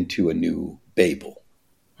Pentecost into a new Babel.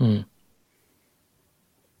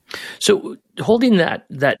 So holding that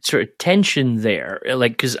sort of tension there,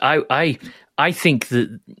 like, because I think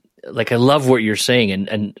that, like, I love what you're saying,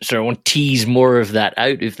 and sort of want to tease more of that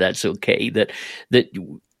out, if that's okay. That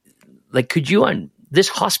like, could you, on this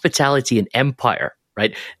hospitality and empire,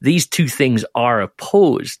 right? These two things are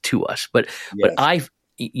opposed to us, but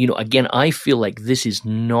again, I feel like this is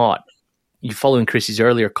not. You following Chris's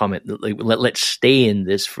earlier comment that, like, let's stay in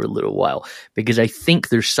this for a little while, because I think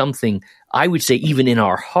there's something, I would say, even in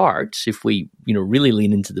our hearts, if we really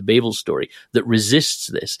lean into the Babel story, that resists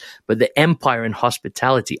this. But the empire and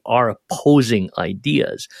hospitality are opposing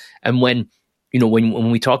ideas, and when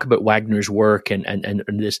we talk about Wagner's work and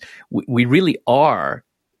this, we really are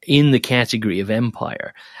in the category of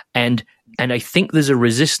empire, and I think there's a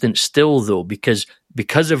resistance still, though, because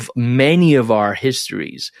of many of our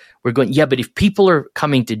histories, we're going, yeah, but if people are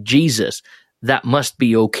coming to Jesus, that must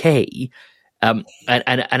be okay. And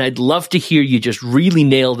I'd love to hear you just really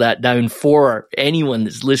nail that down for anyone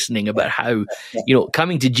that's listening about how,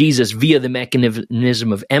 coming to Jesus via the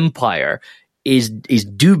mechanism of empire is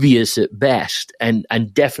dubious at best and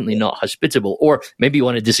definitely not hospitable. Or maybe you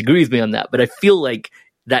want to disagree with me on that, but I feel like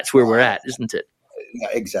that's where we're at, isn't it? Yeah,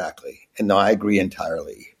 exactly. And no, I agree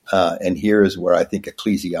entirely. And here is where I think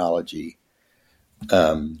ecclesiology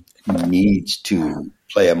needs to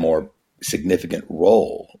play a more significant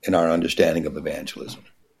role in our understanding of evangelism,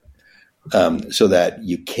 so that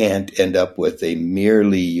you can't end up with a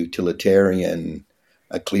merely utilitarian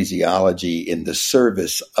ecclesiology in the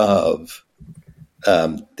service of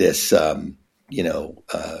this,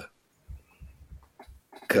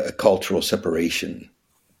 cultural separation.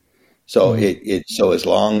 So so as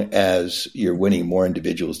long as you're winning more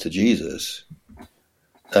individuals to Jesus,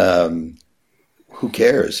 who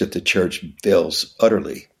cares if the church fails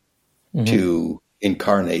utterly to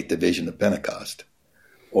incarnate the vision of Pentecost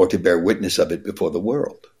or to bear witness of it before the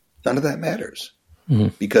world? None of that matters,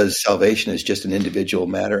 because salvation is just an individual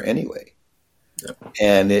matter anyway. Yeah.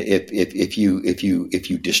 And if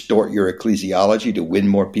you distort your ecclesiology to win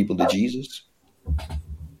more people to Jesus,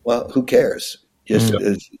 well, who cares? Just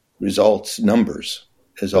results, numbers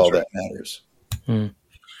is all that matters.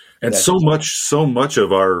 And so much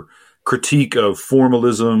of our critique of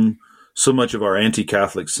formalism, so much of our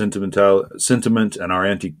anti-Catholic sentiment and our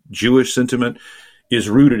anti-Jewish sentiment is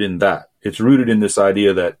rooted in that. It's rooted in this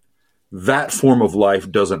idea that form of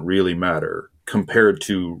life doesn't really matter compared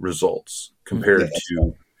to results, compared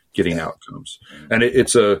to getting outcomes. And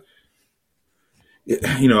I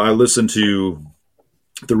listened to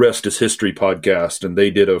the Rest is History podcast, and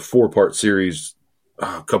they did a 4-part series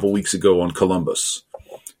a couple weeks ago on Columbus.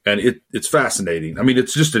 And it's fascinating. I mean,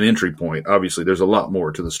 it's just an entry point. Obviously, there's a lot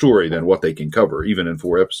more to the story than what they can cover, even in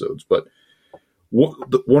 4 episodes. But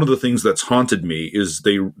one of the things that's haunted me is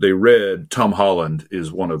they read, Tom Holland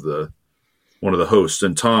is one of the hosts,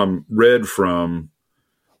 and Tom read from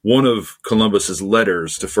one of Columbus's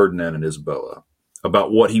letters to Ferdinand and Isabella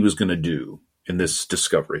about what he was going to do in this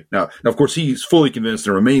discovery. Now, of course, he's fully convinced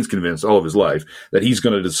and remains convinced all of his life that he's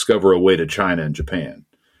going to discover a way to China and Japan.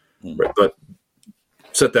 Right? But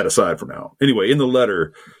set that aside for now. Anyway, in the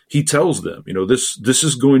letter, he tells them, this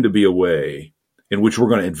is going to be a way in which we're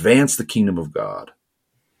going to advance the kingdom of God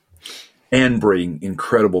and bring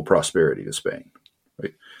incredible prosperity to Spain.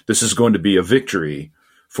 Right? This is going to be a victory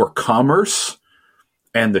for commerce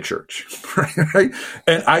and the church. Right?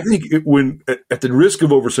 And I think at the risk of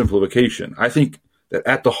oversimplification, I think that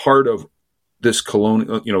at the heart of this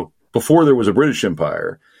colonial, before there was a British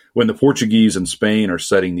Empire, when the Portuguese and Spain are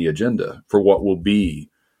setting the agenda for what will be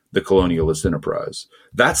the colonialist enterprise,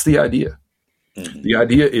 that's the idea. The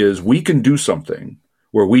idea is we can do something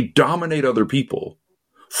where we dominate other people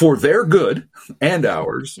for their good and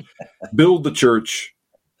ours, build the church,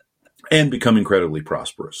 and become incredibly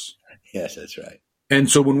prosperous. Yes, that's right. And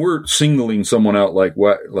so when we're singling someone out like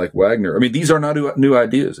Wagner, I mean, these are not new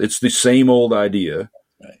ideas. It's the same old idea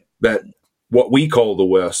that what we call the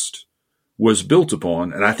West was built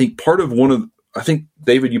upon. And I think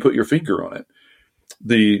David, you put your finger on it.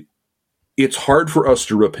 It's hard for us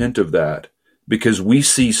to repent of that because we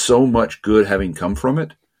see so much good having come from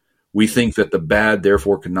it. We think that the bad,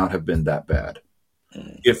 therefore, could not have been that bad.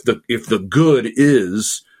 If the good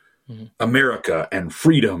is America and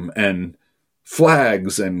freedom and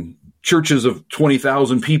flags and churches of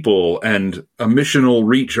 20,000 people and a missional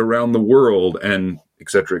reach around the world and et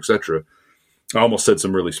cetera, et cetera. I almost said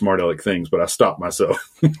some really smart aleck things, but I stopped myself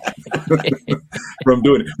from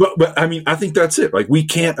doing it. But I mean, I think that's it. Like, we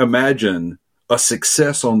can't imagine a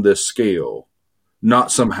success on this scale not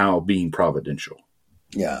somehow being providential.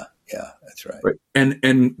 Yeah, that's right.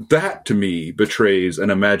 And that to me betrays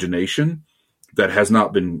an imagination that has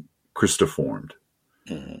not been Christoformed.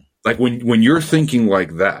 Like when you're thinking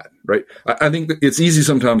like that, right? I think that it's easy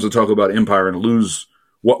sometimes to talk about empire and lose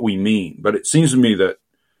what we mean. But it seems to me that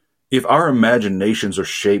if our imaginations are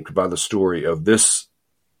shaped by the story of this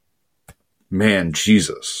man,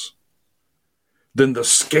 Jesus, then the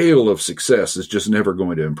scale of success is just never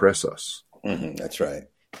going to impress us. That's right.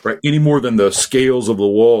 Right. Any more than the scales of the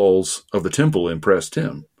walls of the temple impressed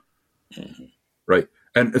him. Right.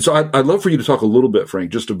 And so I'd love for you to talk a little bit,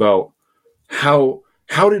 Frank, just about how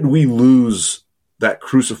did we lose that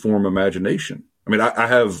cruciform imagination? I mean, I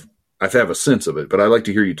have a sense of it, but I'd like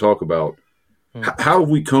to hear you talk about how have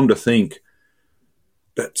we come to think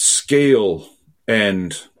that scale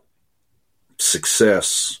and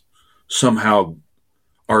success somehow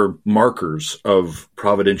are markers of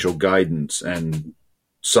providential guidance and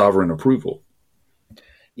sovereign approval?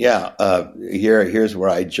 Yeah, here's where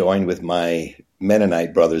I join with my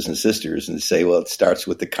Mennonite brothers and sisters and say, well, it starts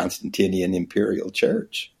with the Constantinian Imperial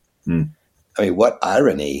Church. I mean, what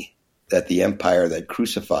irony that the empire that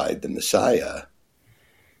crucified the Messiah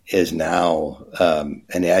is now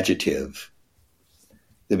an adjective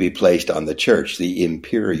to be placed on the church, the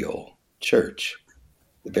Imperial Church,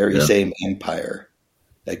 the very same empire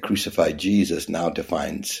that crucified Jesus now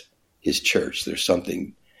defines his church. There's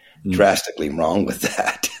something drastically wrong with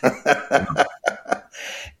that.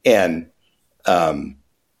 And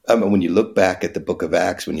when you look back at the book of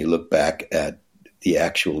Acts, when you look back at the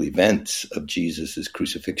actual events of Jesus'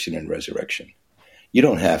 crucifixion and resurrection, you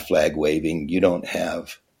don't have flag waving. You don't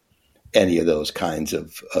have any of those kinds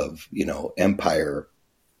of empire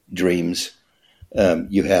dreams.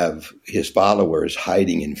 You have his followers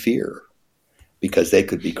hiding in fear because they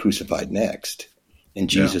could be crucified next, and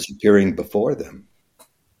Jesus appearing before them.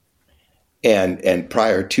 And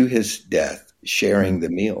prior to his death, sharing the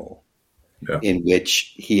meal in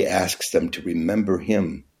which he asks them to remember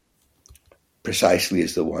him precisely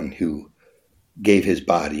as the one who gave his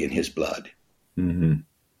body and his blood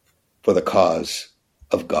for the cause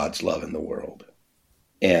of God's love in the world.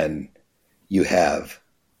 And you have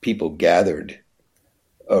people gathered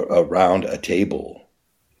around a table,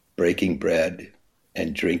 breaking bread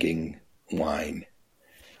and drinking wine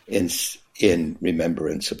in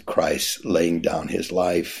remembrance of Christ laying down his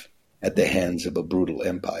life at the hands of a brutal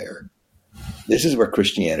empire. This is where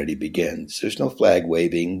Christianity begins. There's no flag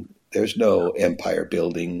waving. There's no empire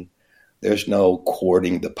building. There's no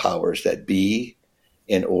courting the powers that be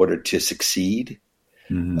in order to succeed.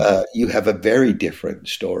 You have a very different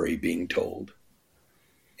story being told.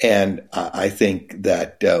 And I think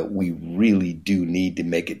that we really do need to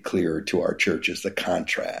make it clearer to our churches the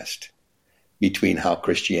contrast between how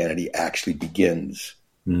Christianity actually begins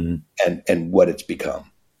and what it's become.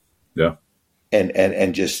 Yeah.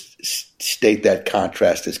 And just state that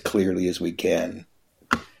contrast as clearly as we can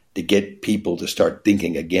to get people to start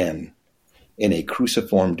thinking again in a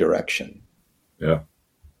cruciform direction. Yeah.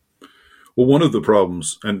 Well, one of the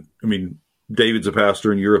problems, and I mean, David's a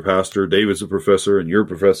pastor and you're a pastor, David's a professor and you're a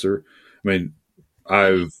professor. I mean,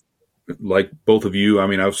 I've, like both of you, I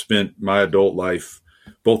mean, I've spent my adult life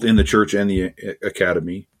both in the church and the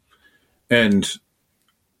academy. And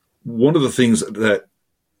one of the things that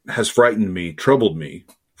has frightened me, troubled me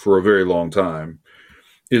for a very long time,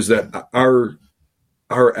 is that our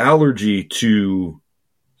allergy to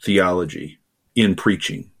theology in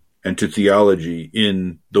preaching and to theology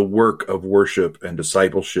in the work of worship and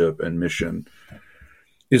discipleship and mission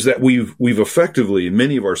is that we've effectively, in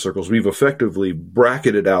many of our circles, we've effectively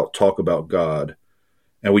bracketed out talk about God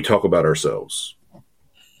and we talk about ourselves.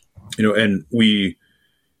 And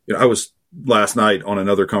I was last night on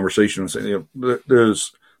another conversation and saying,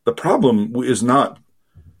 there's the problem is not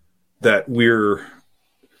that we're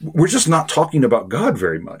just not talking about God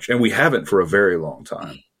very much, and we haven't for a very long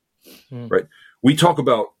time, right? We talk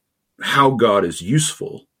about how God is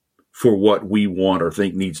useful for what we want or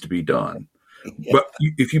think needs to be done. But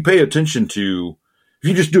if you pay attention to, if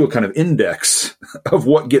you just do a kind of index of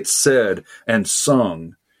what gets said and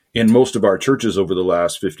sung in most of our churches over the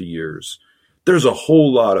last 50 years, there's a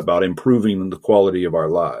whole lot about improving the quality of our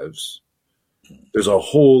lives. There's a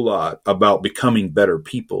whole lot about becoming better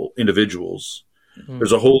people, individuals.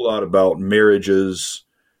 There's a whole lot about marriages.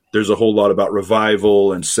 There's a whole lot about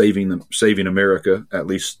revival and saving America, at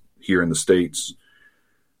least here in the States.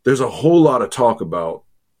 There's a whole lot of talk about,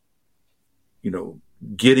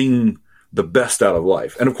 getting the best out of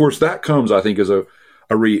life. And of course that comes, I think, as a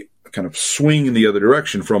kind of swing in the other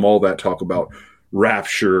direction from all that talk about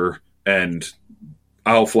rapture and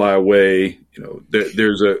I'll fly away.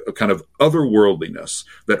 There's a kind of otherworldliness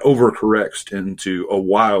that overcorrects into a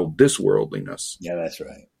wild disworldliness. Yeah, that's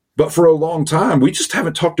right. But for a long time, we just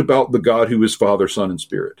haven't talked about the God who is Father, Son, and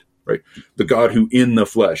Spirit, right? The God who in the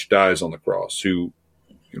flesh dies on the cross, who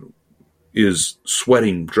is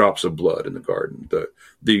sweating drops of blood in the garden.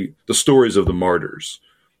 The stories of the martyrs,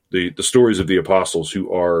 the stories of the apostles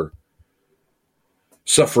who are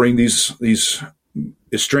suffering these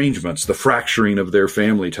estrangements, the fracturing of their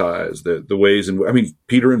family ties, the ways in,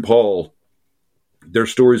 Peter and Paul, their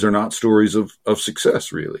stories are not stories of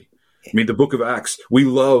success, really. The book of Acts, we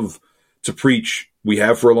love to preach. We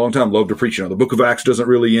have for a long time loved to preach. The book of Acts doesn't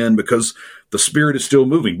really end because the Spirit is still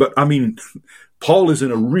moving. But Paul is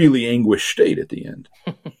in a really anguished state at the end.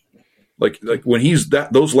 like when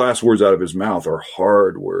those last words out of his mouth are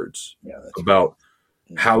hard words about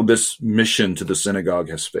how this mission to the synagogue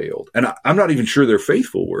has failed. And I'm not even sure they're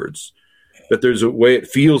faithful words, that there's a way it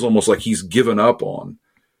feels almost like he's given up on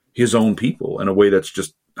his own people in a way that's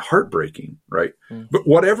just heartbreaking, right? But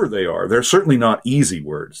whatever they are, they're certainly not easy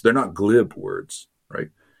words. They're not glib words, right?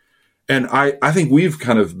 And I think we've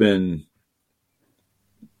kind of been,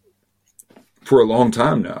 for a long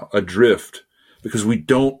time now, adrift because we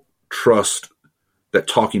don't trust that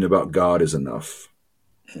talking about God is enough.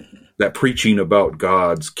 That preaching about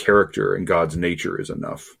God's character and God's nature is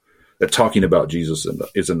enough. that talking about Jesus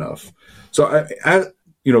is enough. So I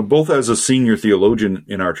both as a senior theologian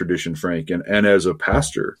in our tradition, Frank, and as a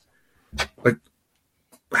pastor, like,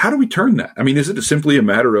 how do we turn that? I mean, is it simply a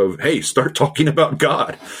matter of, hey, start talking about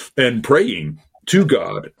God and praying to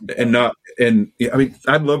God and not, and I mean,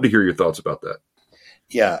 I'd love to hear your thoughts about that.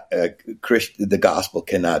 Yeah. The gospel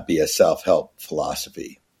cannot be a self-help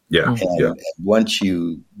philosophy. Yeah. And once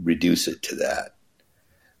you reduce it to that,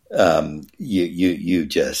 you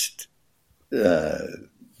just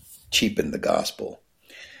cheapen the gospel.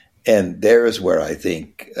 And there is where I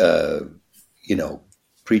think,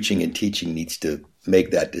 preaching and teaching needs to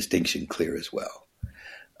make that distinction clear as well.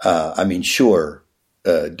 I mean, sure,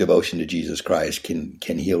 devotion to Jesus Christ can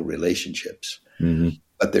heal relationships,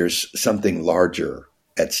 but there's something larger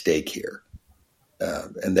at stake here,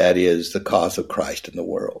 and that is the cause of Christ in the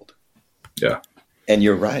world. Yeah, and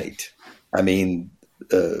you're right. I mean,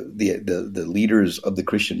 the leaders of the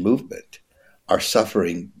Christian movement are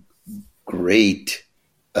suffering great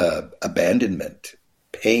abandonment,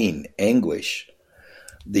 pain, anguish,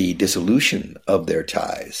 the dissolution of their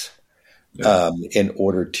ties in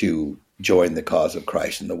order to join the cause of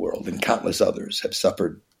Christ in the world. And countless others have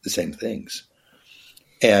suffered the same things.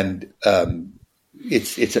 And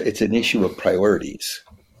it's an issue of priorities.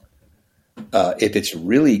 If it's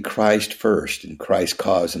really Christ first and Christ's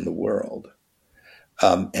cause in the world,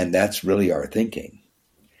 and that's really our thinking,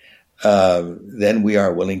 then we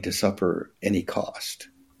are willing to suffer any cost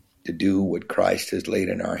to do what Christ has laid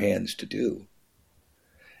in our hands to do.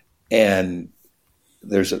 And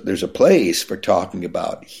there's a place for talking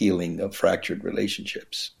about healing of fractured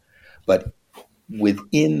relationships, but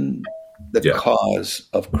within the cause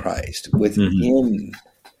of Christ, within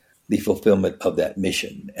the fulfillment of that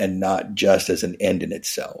mission, and not just as an end in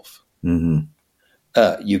itself.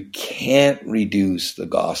 You can't reduce the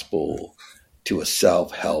gospel to a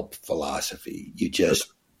self-help philosophy. You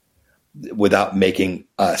just, without making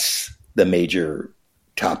us the major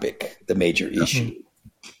topic, the major issue.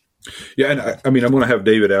 Yeah, and I mean, I'm going to have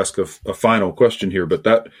David ask a final question here, but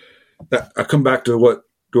that I come back to what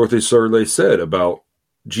Dorothy Surley said about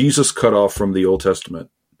Jesus cut off from the Old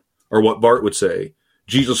Testament, or what Bart would say,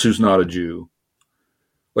 Jesus who's not a Jew.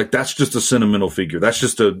 Like, that's just a sentimental figure. That's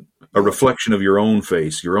just a reflection of your own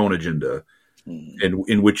face, your own agenda,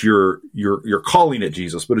 in which you're calling it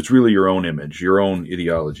Jesus, but it's really your own image, your own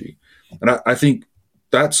ideology. And I think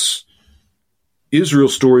that's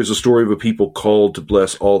Israel's story is a story of a people called to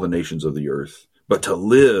bless all the nations of the earth, but to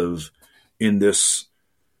live in this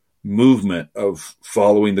movement of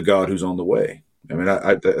following the God who's on the way. I mean,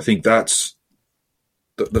 I think that's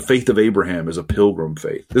the faith of Abraham is a pilgrim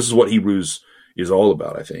faith. This is what Hebrews is all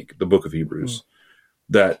about, I think, the book of Hebrews,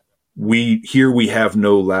 that we have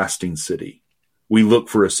no lasting city. We look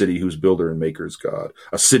for a city whose builder and maker is God,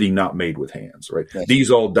 a city not made with hands, right?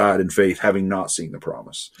 These all died in faith, having not seen the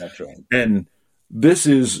promise. That's right. And this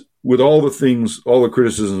is, with all the things, all the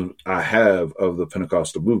criticism I have of the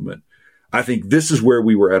Pentecostal movement, I think this is where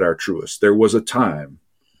we were at our truest. There was a time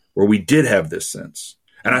where we did have this sense.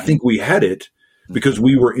 And I think we had it because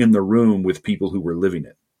we were in the room with people who were living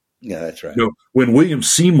it. Yeah, that's right. You know, when William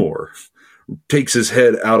Seymour takes his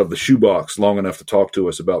head out of the shoebox long enough to talk to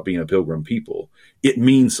us about being a pilgrim people, it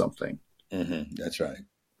means something. That's right.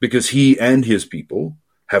 Because he and his people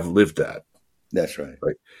have lived that. That's right.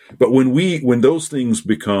 Right. But when those things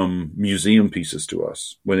become museum pieces to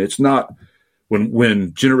us, when it's not,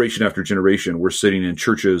 when generation after generation, we're sitting in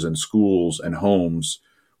churches and schools and homes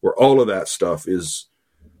where all of that stuff is,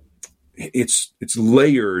 it's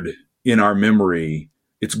layered in our memory.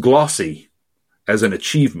 It's glossy as an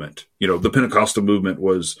achievement. You know, the Pentecostal movement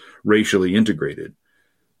was racially integrated.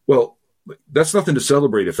 Well, that's nothing to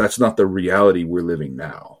celebrate if that's not the reality we're living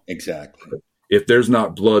now. Exactly. If there's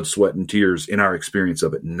not blood, sweat, and tears in our experience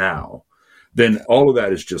of it now, then all of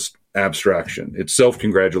that is just abstraction. It's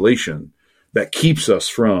self-congratulation that keeps us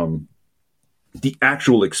from the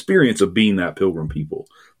actual experience of being that pilgrim people,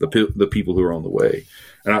 the people who are on the way.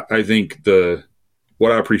 And I think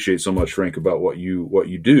what I appreciate so much, Frank, about what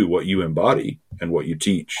you do, what you embody, and what you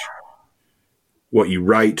teach, what you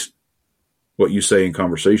write, what you say in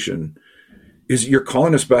conversation, is you're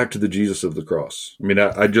calling us back to the Jesus of the cross. I mean,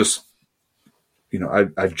 I just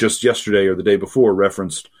yesterday or the day before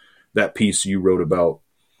referenced that piece you wrote about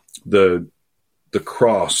the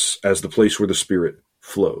cross as the place where the Spirit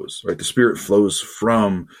flows, right? The Spirit flows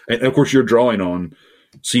from, and of course you're drawing on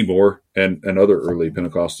Seymour and other early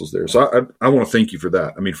Pentecostals there. So I want to thank you for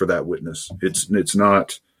that. I mean, for that witness. It's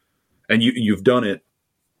not, and you've done it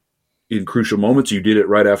in crucial moments. You did it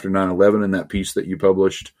right after 9/11 in that piece that you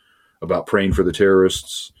published about praying for the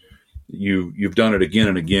terrorists. You've done it again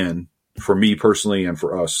and again for me personally and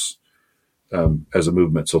for us as a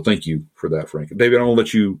movement. So thank you for that, Frank. David, I'm going to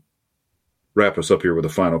let you wrap us up here with a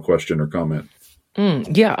final question or comment.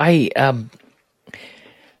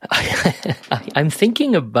 I'm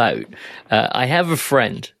thinking about, I have a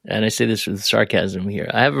friend, and I say this with sarcasm here.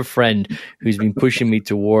 I have a friend who's been pushing me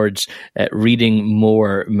towards reading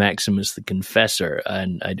more Maximus the Confessor,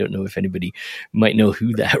 and I don't know if anybody might know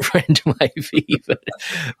who that friend might be,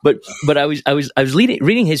 but I was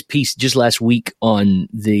reading his piece just last week on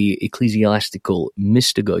the ecclesiastical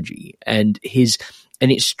mystagogy, and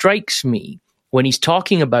it strikes me when he's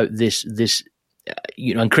talking about this.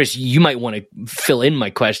 And Chris, you might want to fill in my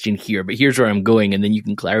question here, but here's where I'm going, and then you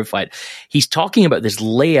can clarify it. He's talking about this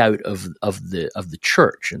layout of the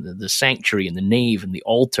church and the sanctuary and the nave and the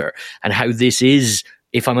altar, and how this is,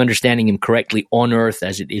 if I'm understanding him correctly, on earth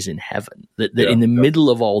as it is in heaven. That in the middle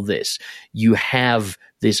of all this, you have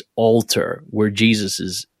this altar where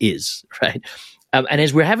Jesus is, right? And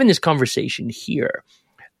as we're having this conversation here,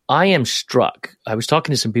 I am struck. I was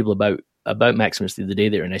talking to some people about Maximus the other day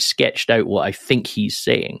there, and I sketched out what I think he's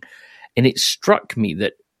saying. And it struck me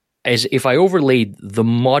that as if I overlaid the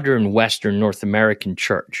modern Western North American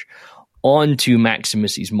church onto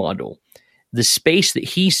Maximus's model, the space that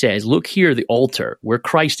he says, look here, the altar, where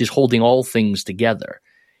Christ is holding all things together,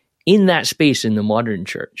 in that space in the modern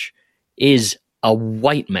church is a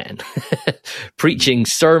white man preaching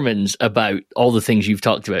sermons about all the things you've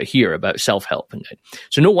talked about here, about self-help.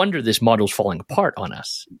 So no wonder this model's falling apart on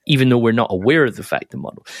us, even though we're not aware of the fact the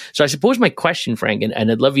model. So I suppose my question, Frank, and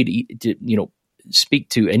I'd love you to speak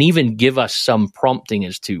to and even give us some prompting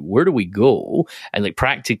as to where do we go, and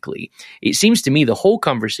practically, it seems to me the whole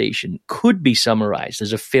conversation could be summarized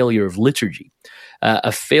as a failure of liturgy,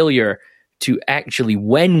 a failure to actually,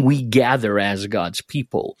 when we gather as God's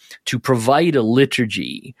people, to provide a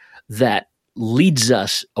liturgy that leads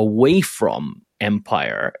us away from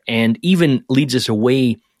empire and even leads us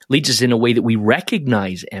in a way that we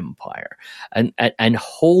recognize empire and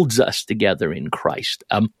holds us together in Christ.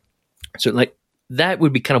 So that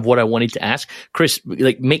would be kind of what I wanted to ask. Chris,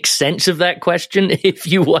 make sense of that question if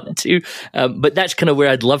you want to. But that's kind of where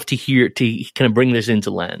I'd love to hear to kind of bring this into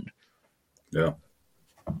land. Yeah.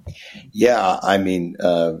 Yeah, I mean,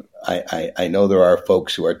 I know there are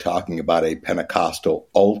folks who are talking about a Pentecostal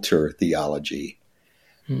altar theology,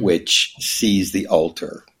 which sees the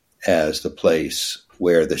altar as the place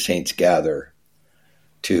where the saints gather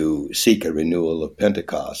to seek a renewal of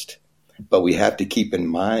Pentecost. But we have to keep in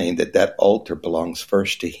mind that altar belongs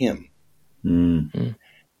first to him,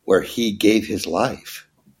 where he gave his life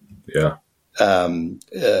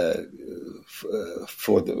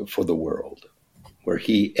for the world, where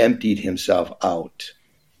he emptied himself out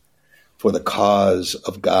for the cause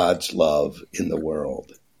of God's love in the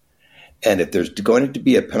world. And if there's going to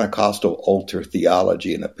be a Pentecostal altar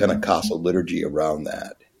theology and a Pentecostal liturgy around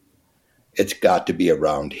that, it's got to be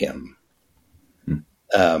around him.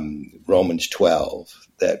 Romans 12,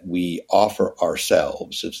 that we offer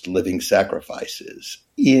ourselves as living sacrifices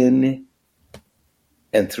in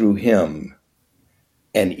and through him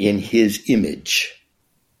and in his image.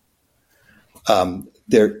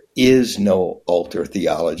 There is no altar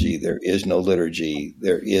theology. There is no liturgy.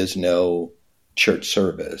 There is no church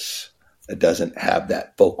service that doesn't have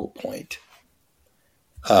that focal point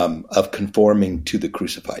of conforming to the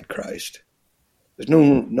crucified Christ. There's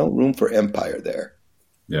no room for empire there.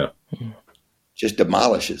 Yeah. Just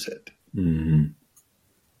demolishes it. Mm-hmm.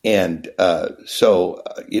 And so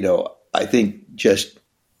I think just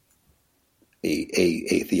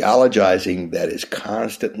a theologizing that is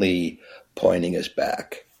constantly pointing us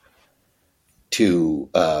back to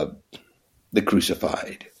the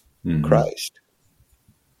crucified Christ.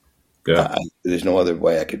 Yeah. There's no other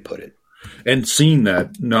way I could put it. And seeing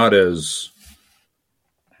that not as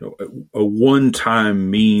a one-time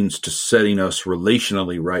means to setting us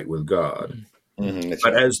relationally right with God,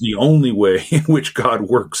 but as the only way in which God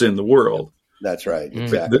works in the world. That's right.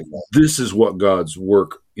 Exactly. This is what God's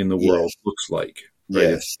work in the world looks like. Right?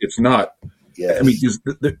 Yes. It's not. Yes. I mean,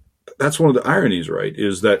 that's one of the ironies, right?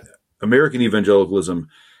 Is that American evangelicalism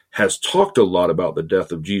has talked a lot about the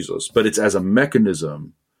death of Jesus, but it's as a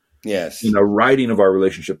mechanism, in a writing of our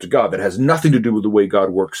relationship to God that has nothing to do with the way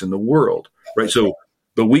God works in the world, right? So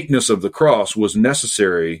the weakness of the cross was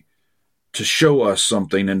necessary to show us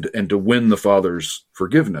something and to win the Father's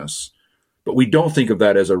forgiveness. But we don't think of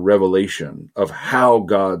that as a revelation of how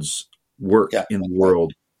God's work in the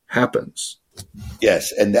world happens.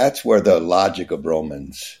 Yes, and that's where the logic of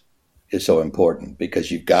Romans is so important,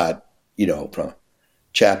 because you've got, from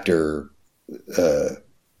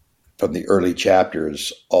from the early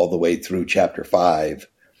chapters all the way through chapter 5,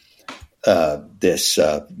 this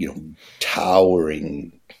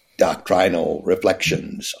towering doctrinal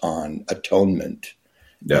reflections on atonement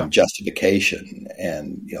and justification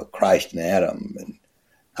and Christ and Adam and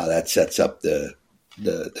how that sets up the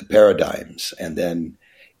paradigms, and then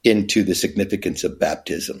into the significance of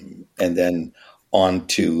baptism, and then on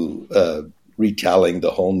to retelling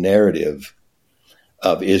the whole narrative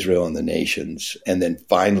of Israel and the nations. And then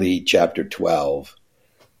finally, chapter 12,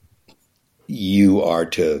 you are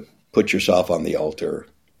to put yourself on the altar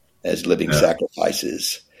as living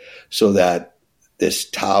sacrifices, so that this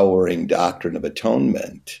towering doctrine of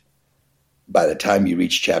atonement, by the time you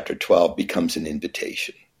reach chapter 12, becomes an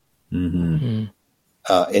invitation. Mm-hmm.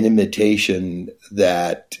 An invitation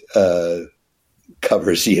that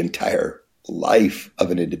covers the entire life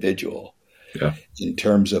of an individual in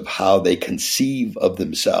terms of how they conceive of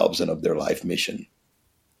themselves and of their life mission.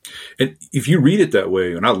 And if you read it that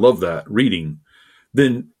way, and I love that reading,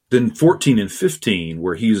 then 14 and 15,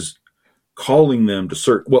 where he's calling them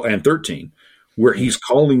to and 13, where he's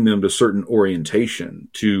calling them to certain orientation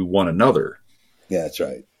to one another. Yeah, that's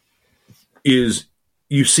right. Is,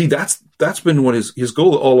 you see, that's been what his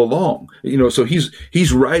goal all along. So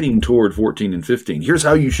he's writing toward 14 and 15. Here's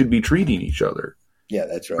how you should be treating each other. Yeah,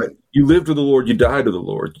 that's right. You live to the Lord, you die to the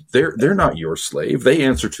Lord. They're not your slave. They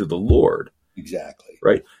answer to the Lord. Exactly.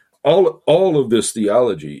 Right. All of this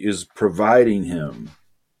theology is providing him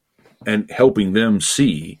and helping them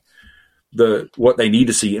see what they need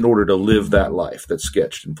to see in order to live that life that's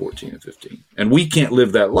sketched in 14 and 15. And we can't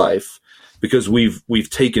live that life because we've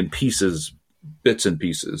taken bits and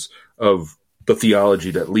pieces of the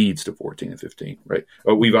theology that leads to 14 and 15, right?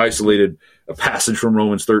 We've isolated a passage from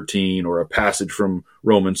Romans 13 or a passage from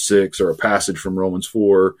Romans 6 or a passage from Romans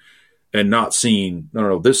 4 and not seen,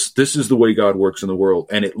 no, this is the way God works in the world.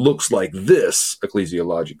 And it looks like this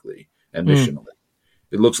ecclesiologically and missionally.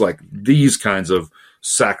 It looks like these kinds of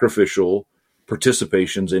sacrificial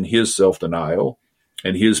participations in his self-denial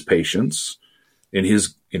and his patience, in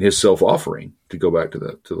his self-offering, to go back to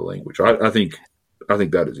the language. I think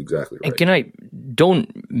that is exactly right. And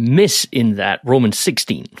don't miss in that Romans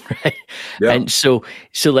 16, right? Yeah. And so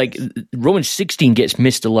like Romans 16 gets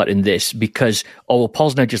missed a lot in this because,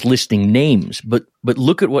 Paul's not just listing names, but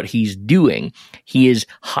look at what he's doing. He is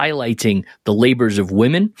highlighting the labors of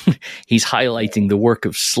women. He's highlighting the work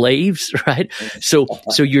of slaves, right? So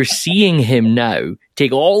you're seeing him now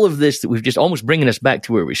take all of this that we've just almost bringing us back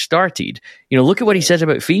to where we started. Look at what he says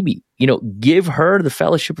about Phoebe. Give her the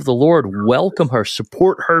fellowship of the Lord, welcome her,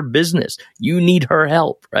 support her business. You need her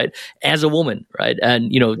help, right? As a woman, right?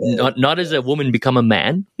 And, not as a woman become a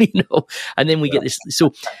man, and then we get this.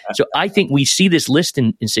 So I think we see this list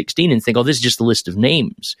in 16 and think, this is just the list of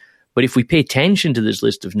names. But if we pay attention to this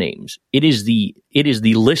list of names, it is the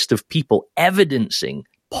list of people evidencing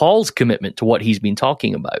Paul's commitment to what he's been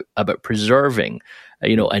talking about preserving,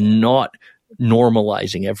 and not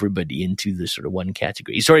normalizing everybody into this sort of one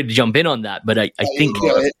category. Sorry to jump in on that, but I think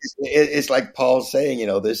it's like Paul saying,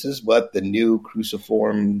 this is what the new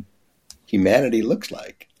cruciform humanity looks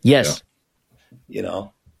like. Yes.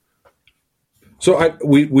 So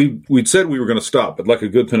we'd said we were going to stop, but like a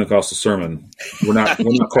good Pentecostal sermon, we're not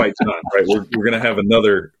quite done, right? We're going to have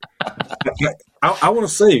another. I want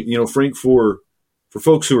to say, Frank, for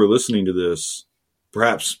folks who are listening to this,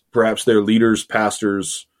 perhaps they're leaders,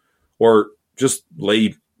 pastors, or just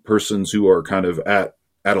lay persons who are kind of at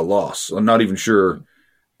a loss. I'm not even sure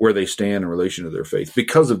where they stand in relation to their faith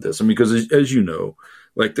because of this. Because as you know,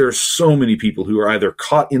 like there are so many people who are either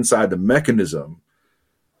caught inside the mechanism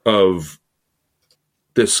of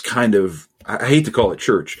this kind of, I hate to call it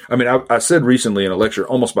church. I said recently in a lecture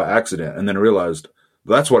almost by accident, and then I realized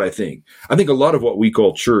that's what I think. I think a lot of what we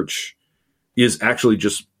call church is actually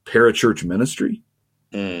just parachurch ministry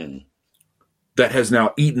that has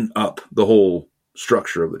now eaten up the whole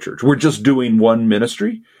structure of the church. We're just doing one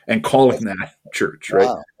ministry and calling that church, right?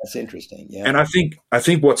 Wow, that's interesting. Yeah. And I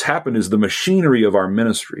think what's happened is the machinery of our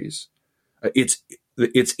ministries, it's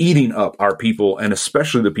eating up our people, and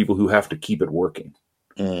especially the people who have to keep it working.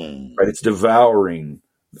 Right? It's devouring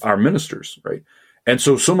our ministers, right? And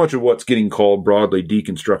so much of what's getting called broadly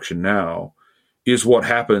deconstruction now is what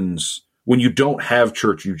happens when you don't have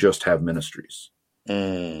church, you just have ministries.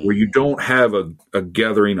 Where you don't have a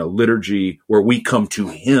gathering, a liturgy where we come to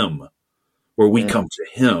him,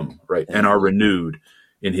 right? And are renewed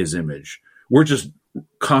in his image. We're just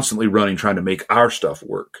constantly running, trying to make our stuff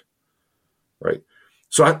work, right?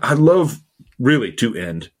 So I'd love really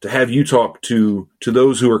to have you talk to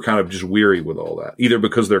those who are kind of just weary with all that, either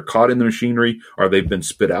because they're caught in the machinery or they've been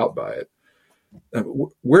spit out by it.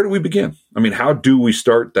 where do we begin? I mean, how do we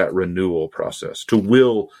start that renewal process to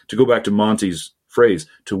go back to Monty's phrase,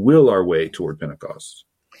 to will our way toward Pentecost?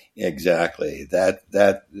 Exactly.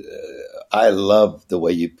 I love the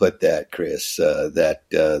way you put that, Chris, that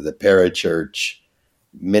the parachurch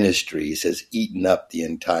ministries has eaten up the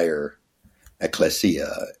entire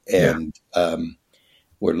ecclesia. And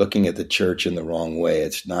we're looking at the church in the wrong way.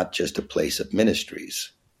 It's not just a place of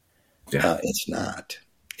ministries. It's not.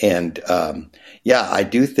 And I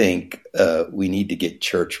do think we need to get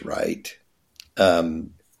church right.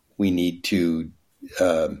 We need to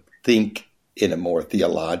think in a more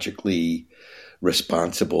theologically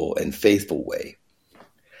responsible and faithful way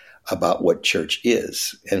about what church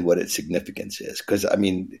is and what its significance is. Because, I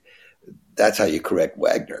mean, that's how you correct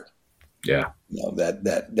Wagner. Yeah. You know,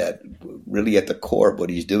 that really at the core of what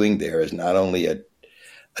he's doing there is not only an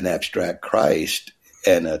abstract Christ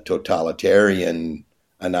and a totalitarian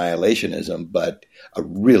annihilationism, but a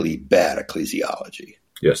really bad ecclesiology.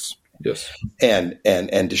 Yes.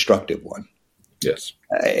 And destructive one. Yes.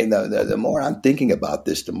 And the more I'm thinking about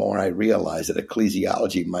this, the more I realize that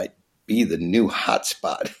ecclesiology might be the new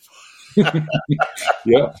hotspot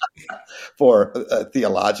for a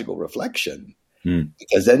theological reflection,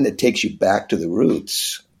 because then it takes you back to the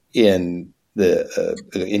roots in the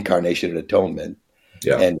incarnation and atonement,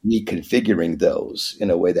 and reconfiguring those in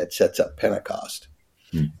a way that sets up Pentecost,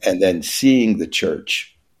 and then seeing the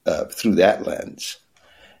church through that lens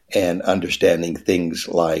and understanding things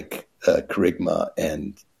like kerygma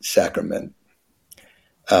and sacrament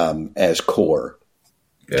as core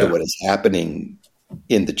to what is happening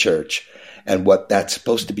in the church and what that's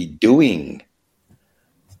supposed to be doing,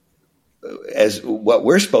 as what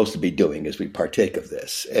we're supposed to be doing as we partake of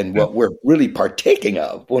this, and what we're really partaking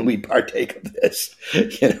of when we partake of this,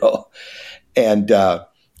 and the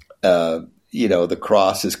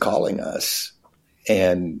cross is calling us,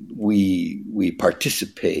 and we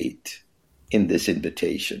participate in this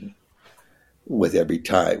invitation with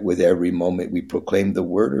every moment we proclaim the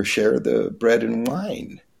word or share the bread and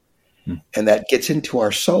wine. And that gets into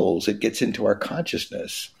our souls. It gets into our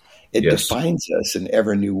consciousness. It defines us in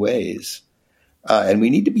ever new ways. And we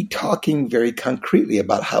need to be talking very concretely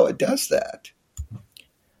about how it does that.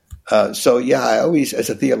 I always, as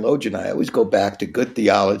a theologian, I always go back to good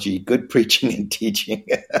theology, good preaching and teaching,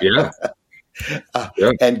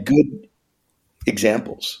 and good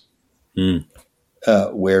examples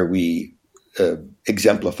where we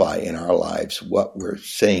exemplify in our lives what we're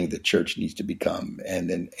saying the church needs to become, and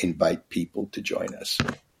then invite people to join us.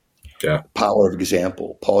 Yeah. Power of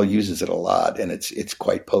example. Paul uses it a lot, and it's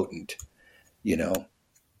quite potent, Yeah.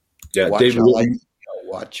 David,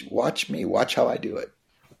 watch me, watch how I do it.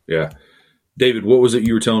 Yeah. David, what was it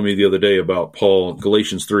you were telling me the other day about Paul,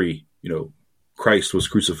 Galatians 3, Christ was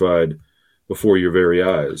crucified before your very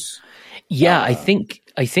eyes. Yeah, I think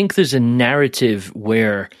there's a narrative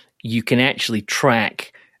where you can actually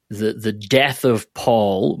track the death of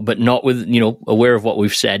Paul, but not with, aware of what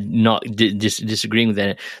we've said, not disagreeing with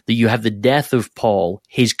it, that you have the death of Paul,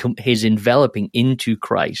 his enveloping into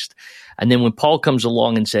Christ. And then when Paul comes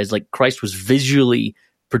along and says, like, Christ was visually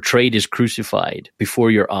portrayed as crucified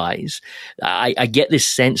before your eyes, I get this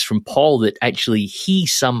sense from Paul that actually he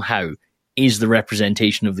somehow is the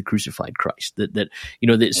representation of the crucified Christ, that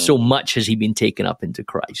so much has he been taken up into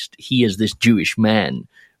Christ. He, as this Jewish man,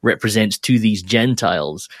 represents to these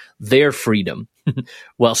Gentiles their freedom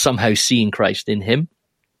while somehow seeing Christ in him.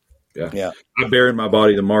 Yeah. I bear in my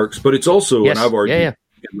body the marks, but it's also, and I've argued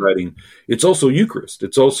in writing, it's also Eucharist.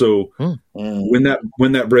 It's also when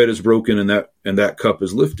that bread is broken and that cup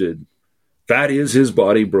is lifted, that is his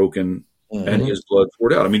body broken and his blood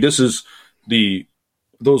poured out. I mean, this is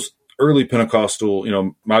those early Pentecostal,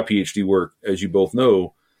 my PhD work, as you both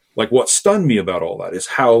know, like what stunned me about all that is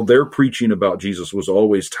how their preaching about Jesus was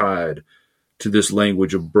always tied to this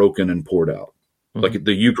language of broken and poured out, like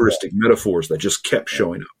the Eucharistic metaphors that just kept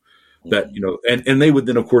showing up. That, and they would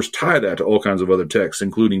then, of course, tie that to all kinds of other texts,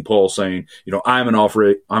 including Paul saying, I'm an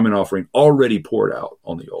offering already poured out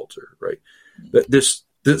on the altar, right? That this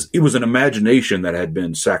it was an imagination that had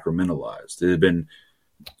been sacramentalized.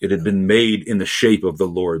 It had been made in the shape of the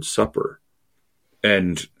Lord's Supper.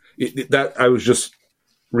 And that I was just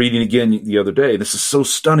reading again the other day. This is so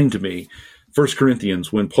stunning to me. 1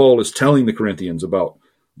 Corinthians, when Paul is telling the Corinthians about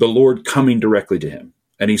the Lord coming directly to him.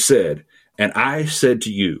 And he said, and I said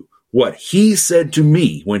to you what he said to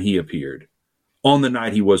me when he appeared. On the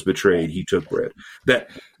night he was betrayed, he took bread. That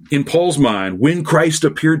in Paul's mind, when Christ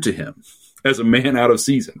appeared to him as a man out of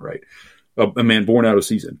season, right? A man born out of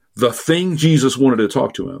season, the thing Jesus wanted to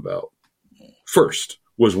talk to him about first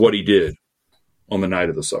was what he did on the night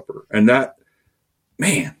of the supper. And that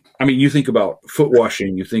man, I mean, you think about foot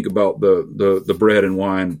washing, you think about the bread and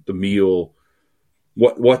wine, the meal,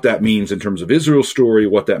 what that means in terms of Israel's story,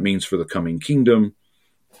 what that means for the coming kingdom.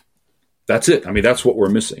 That's it. I mean, that's what we're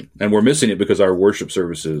missing. And we're missing it because our worship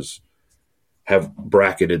services have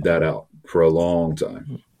bracketed that out for a long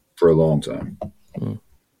time.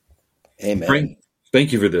 Amen. Frank,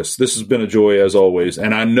 thank you for this. This has been a joy as always.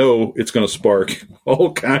 And I know it's going to spark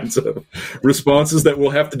all kinds of responses that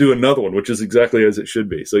we'll have to do another one, which is exactly as it should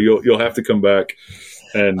be. So you'll have to come back.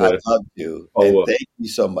 And I'd love to. And thank you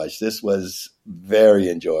so much. This was very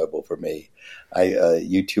enjoyable for me.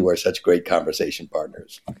 You two are such great conversation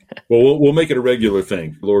partners. Well, we'll make it a regular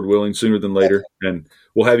thing, Lord willing, sooner than later. And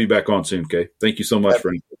we'll have you back on soon, Kay. Thank you so much,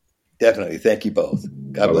 Frank. Definitely. Thank you both.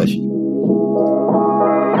 God bless you.